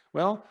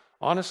 well,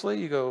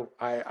 honestly,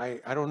 I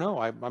don't know.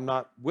 I'm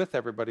not with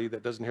everybody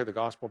that doesn't hear the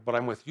gospel, but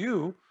I'm with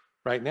you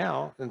right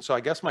now. And so I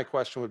guess my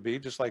question would be,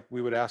 just like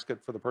we would ask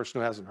it for the person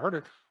who hasn't heard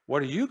it,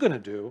 what are you going to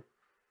do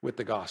with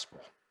the gospel?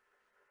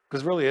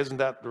 Because really, isn't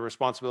that the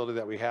responsibility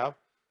that we have?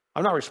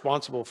 I'm not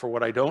responsible for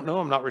what I don't know.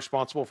 I'm not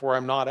responsible for where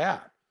I'm not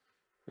at.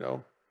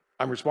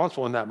 I'm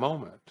responsible in that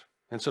moment.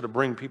 And so to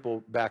bring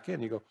people back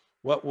in, you go,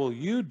 what will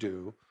you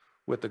do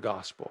with the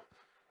gospel?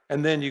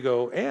 And then you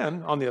go,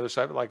 and on the other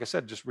side, like I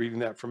said, just reading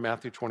that from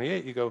Matthew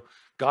 28, you go,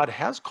 God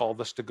has called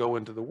us to go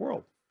into the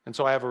world. And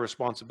so I have a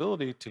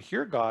responsibility to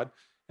hear God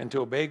and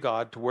to obey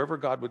God to wherever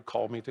God would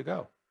call me to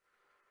go.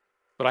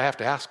 But I have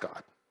to ask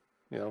God.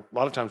 A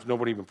lot of times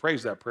nobody even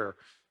prays that prayer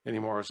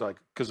anymore. It's like,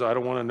 because I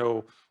don't want to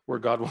know where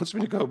God wants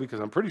me to go, because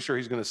I'm pretty sure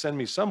he's going to send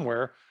me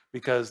somewhere,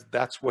 because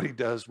that's what he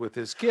does with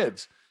his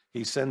kids.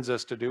 He sends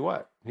us to do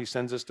what? He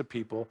sends us to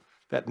people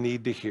that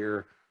need to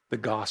hear the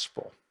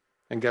gospel.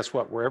 And guess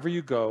what? Wherever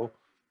you go,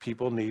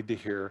 people need to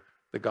hear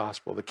the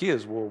gospel. The key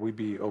is, will we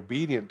be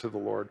obedient to the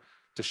Lord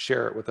to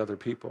share it with other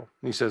people?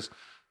 And he says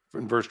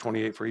in verse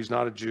 28, for he's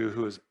not a Jew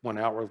who is one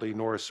outwardly,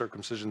 nor is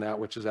circumcision that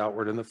which is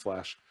outward in the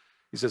flesh.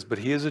 He says, but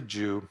he is a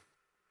Jew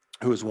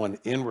who is one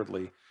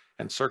inwardly,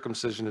 and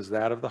circumcision is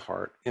that of the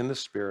heart, in the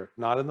spirit,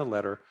 not in the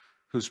letter,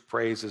 whose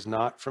praise is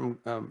not from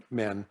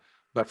men,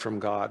 but from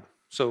God.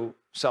 So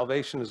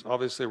salvation is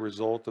obviously a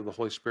result of the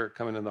Holy Spirit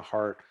coming in the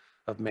heart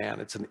of man.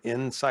 It's an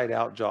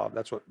inside-out job.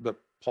 That's what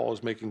Paul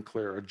is making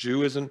clear. A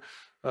Jew isn't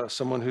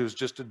someone who's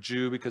just a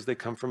Jew because they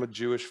come from a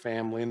Jewish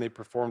family and they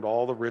performed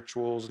all the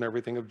rituals and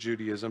everything of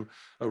Judaism.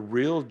 A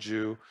real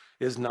Jew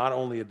is not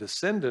only a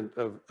descendant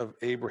of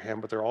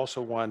Abraham, but they're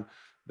also one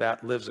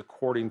that lives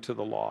according to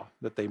the law,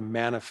 that they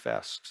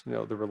manifest,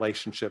 the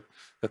relationship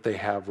that they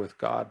have with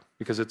God,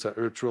 because it's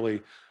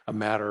really a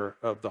matter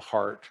of the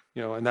heart,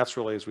 and that's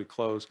really, as we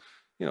close,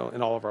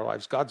 in all of our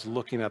lives, God's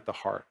looking at the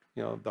heart.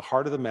 The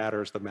heart of the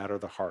matter is the matter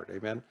of the heart.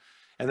 Amen.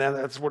 And then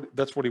that's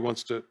what he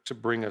wants to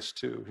bring us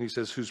to. He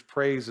says, whose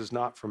praise is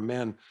not from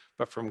men,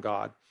 but from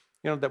God.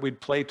 That we'd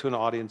play to an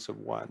audience of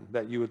one,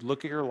 that you would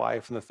look at your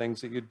life and the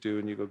things that you do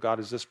and you go, God,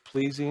 is this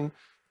pleasing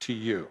to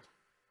you?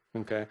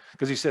 Okay.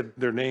 Because he said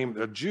their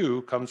name, a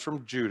Jew, comes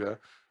from Judah,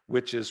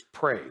 which is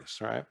praise,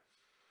 right?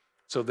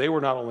 So they were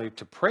not only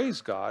to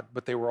praise God,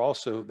 but they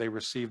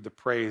received the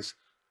praise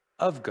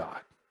of God.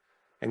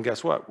 And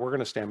guess what? We're going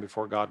to stand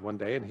before God one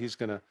day and he's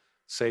going to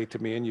say to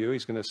me and you,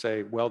 he's going to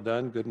say, well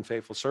done, good and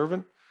faithful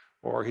servant,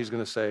 or he's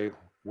going to say,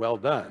 well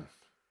done,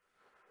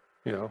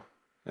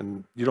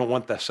 and you don't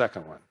want the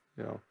second one,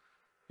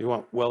 you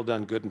want well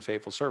done, good and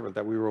faithful servant,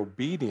 that we were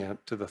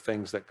obedient to the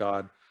things that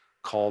God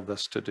called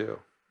us to do.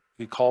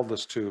 He called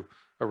us to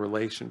a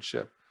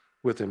relationship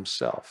with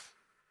himself.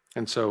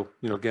 And so,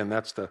 again,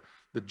 that's the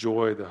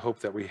joy, the hope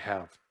that we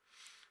have.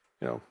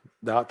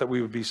 Not that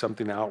we would be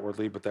something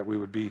outwardly, but that we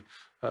would be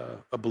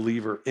a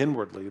believer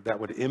inwardly that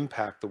would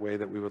impact the way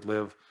that we would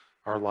live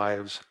our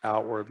lives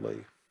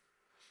outwardly.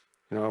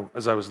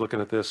 As I was looking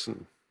at this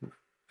and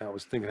I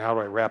was thinking, how do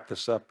I wrap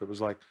this up? It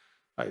was like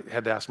I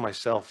had to ask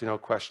myself, a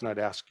question I'd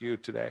ask you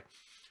today.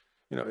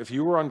 If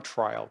you were on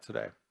trial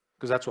today,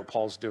 because that's what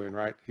Paul's doing,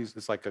 right?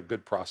 It's like a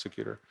good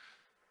prosecutor.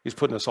 He's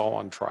putting us all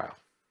on trial.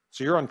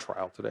 So you're on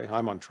trial today.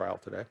 I'm on trial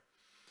today.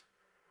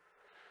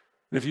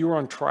 And if you were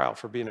on trial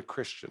for being a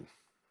Christian,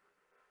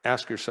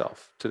 ask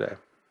yourself today,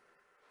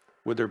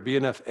 would there be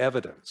enough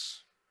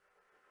evidence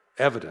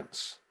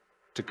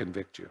to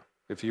convict you?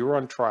 If you were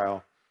on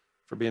trial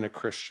for being a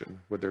Christian,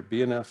 would there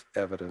be enough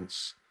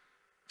evidence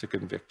to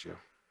convict you?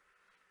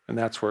 And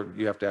that's where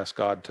you have to ask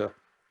God to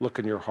look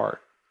in your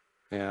heart.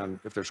 And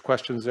if there's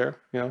questions there,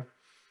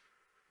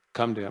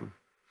 come to him.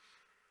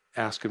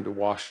 Ask him to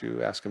wash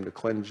you. Ask him to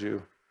cleanse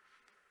you.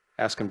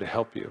 Ask him to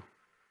help you.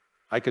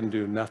 I can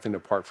do nothing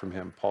apart from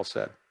him, Paul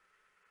said.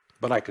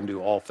 But I can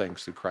do all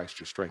things through Christ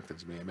who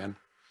strengthens me. Amen.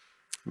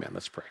 Amen.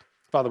 Let's pray.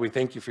 Father, we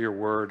thank you for your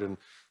word. And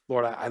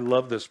Lord, I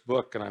love this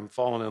book and I'm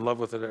falling in love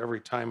with it every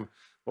time,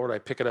 Lord, I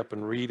pick it up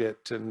and read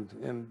it. And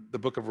in the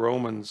book of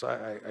Romans,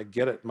 I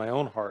get it in my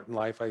own heart and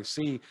life. I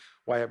see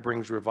why it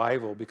brings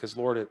revival because,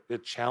 Lord,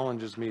 it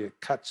challenges me. It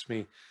cuts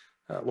me.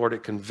 Lord,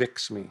 it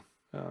convicts me.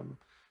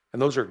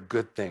 And those are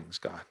good things,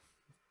 God,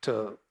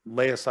 to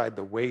lay aside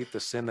the weight, the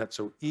sin that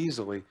so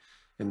easily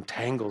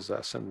entangles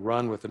us and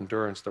run with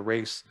endurance the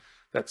race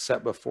that's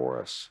set before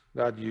us.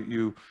 God,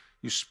 you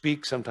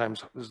speak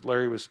sometimes, as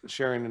Larry was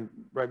sharing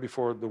right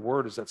before the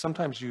word, is that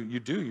sometimes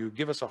you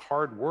give us a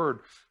hard word,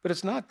 but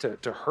it's not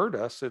to hurt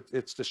us.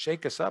 It's to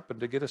shake us up and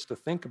to get us to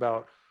think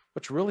about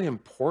what's really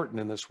important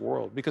in this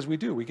world, because we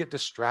get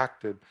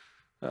distracted.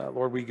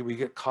 Lord, we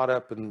get caught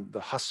up in the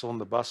hustle and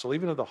the bustle,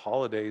 even of the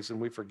holidays, and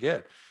we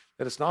forget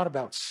that it's not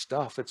about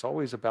stuff. It's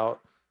always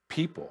about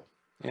people.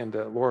 And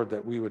Lord,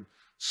 that we would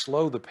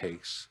slow the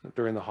pace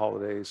during the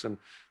holidays. And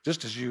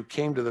just as you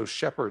came to those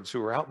shepherds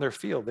who were out in their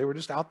field, they were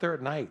just out there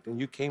at night and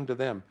you came to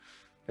them,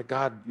 that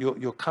God,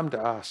 you'll come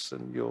to us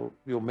and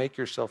you'll make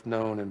yourself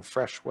known in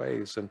fresh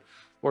ways. And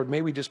Lord,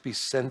 may we just be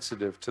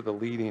sensitive to the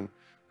leading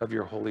of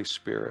your Holy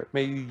Spirit.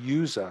 May you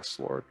use us,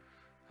 Lord,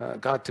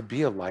 God, to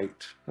be a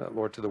light,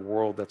 Lord, to the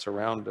world that's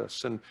around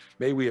us. And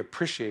may we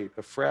appreciate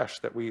afresh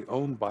that we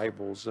own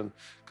Bibles. And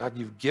God,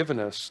 you've given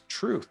us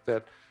truth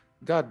that,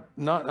 God,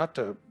 not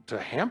to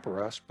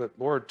hamper us, but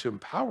Lord, to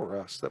empower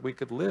us, that we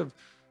could live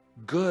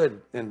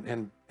good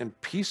and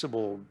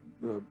peaceable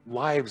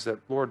lives that,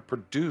 Lord,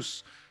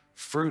 produce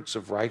fruits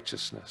of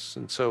righteousness.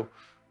 And so,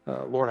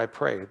 Lord, I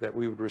pray that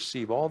we would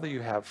receive all that you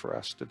have for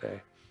us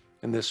today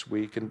and this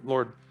week. And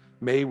Lord,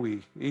 may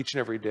we each and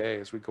every day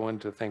as we go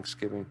into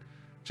Thanksgiving,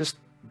 just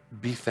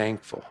be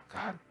thankful,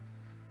 God.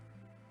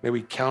 May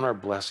we count our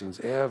blessings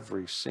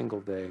every single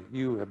day.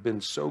 You have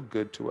been so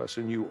good to us,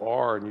 and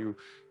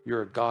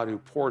you're a God who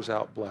pours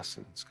out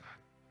blessings, God.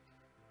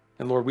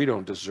 And Lord, we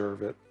don't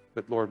deserve it,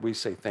 but Lord, we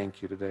say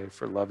thank you today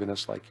for loving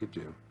us like you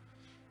do.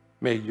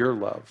 May your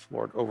love,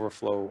 Lord,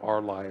 overflow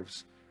our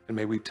lives, and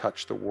may we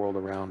touch the world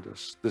around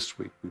us this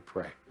week, we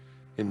pray.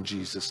 in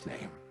Jesus'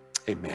 name. Amen.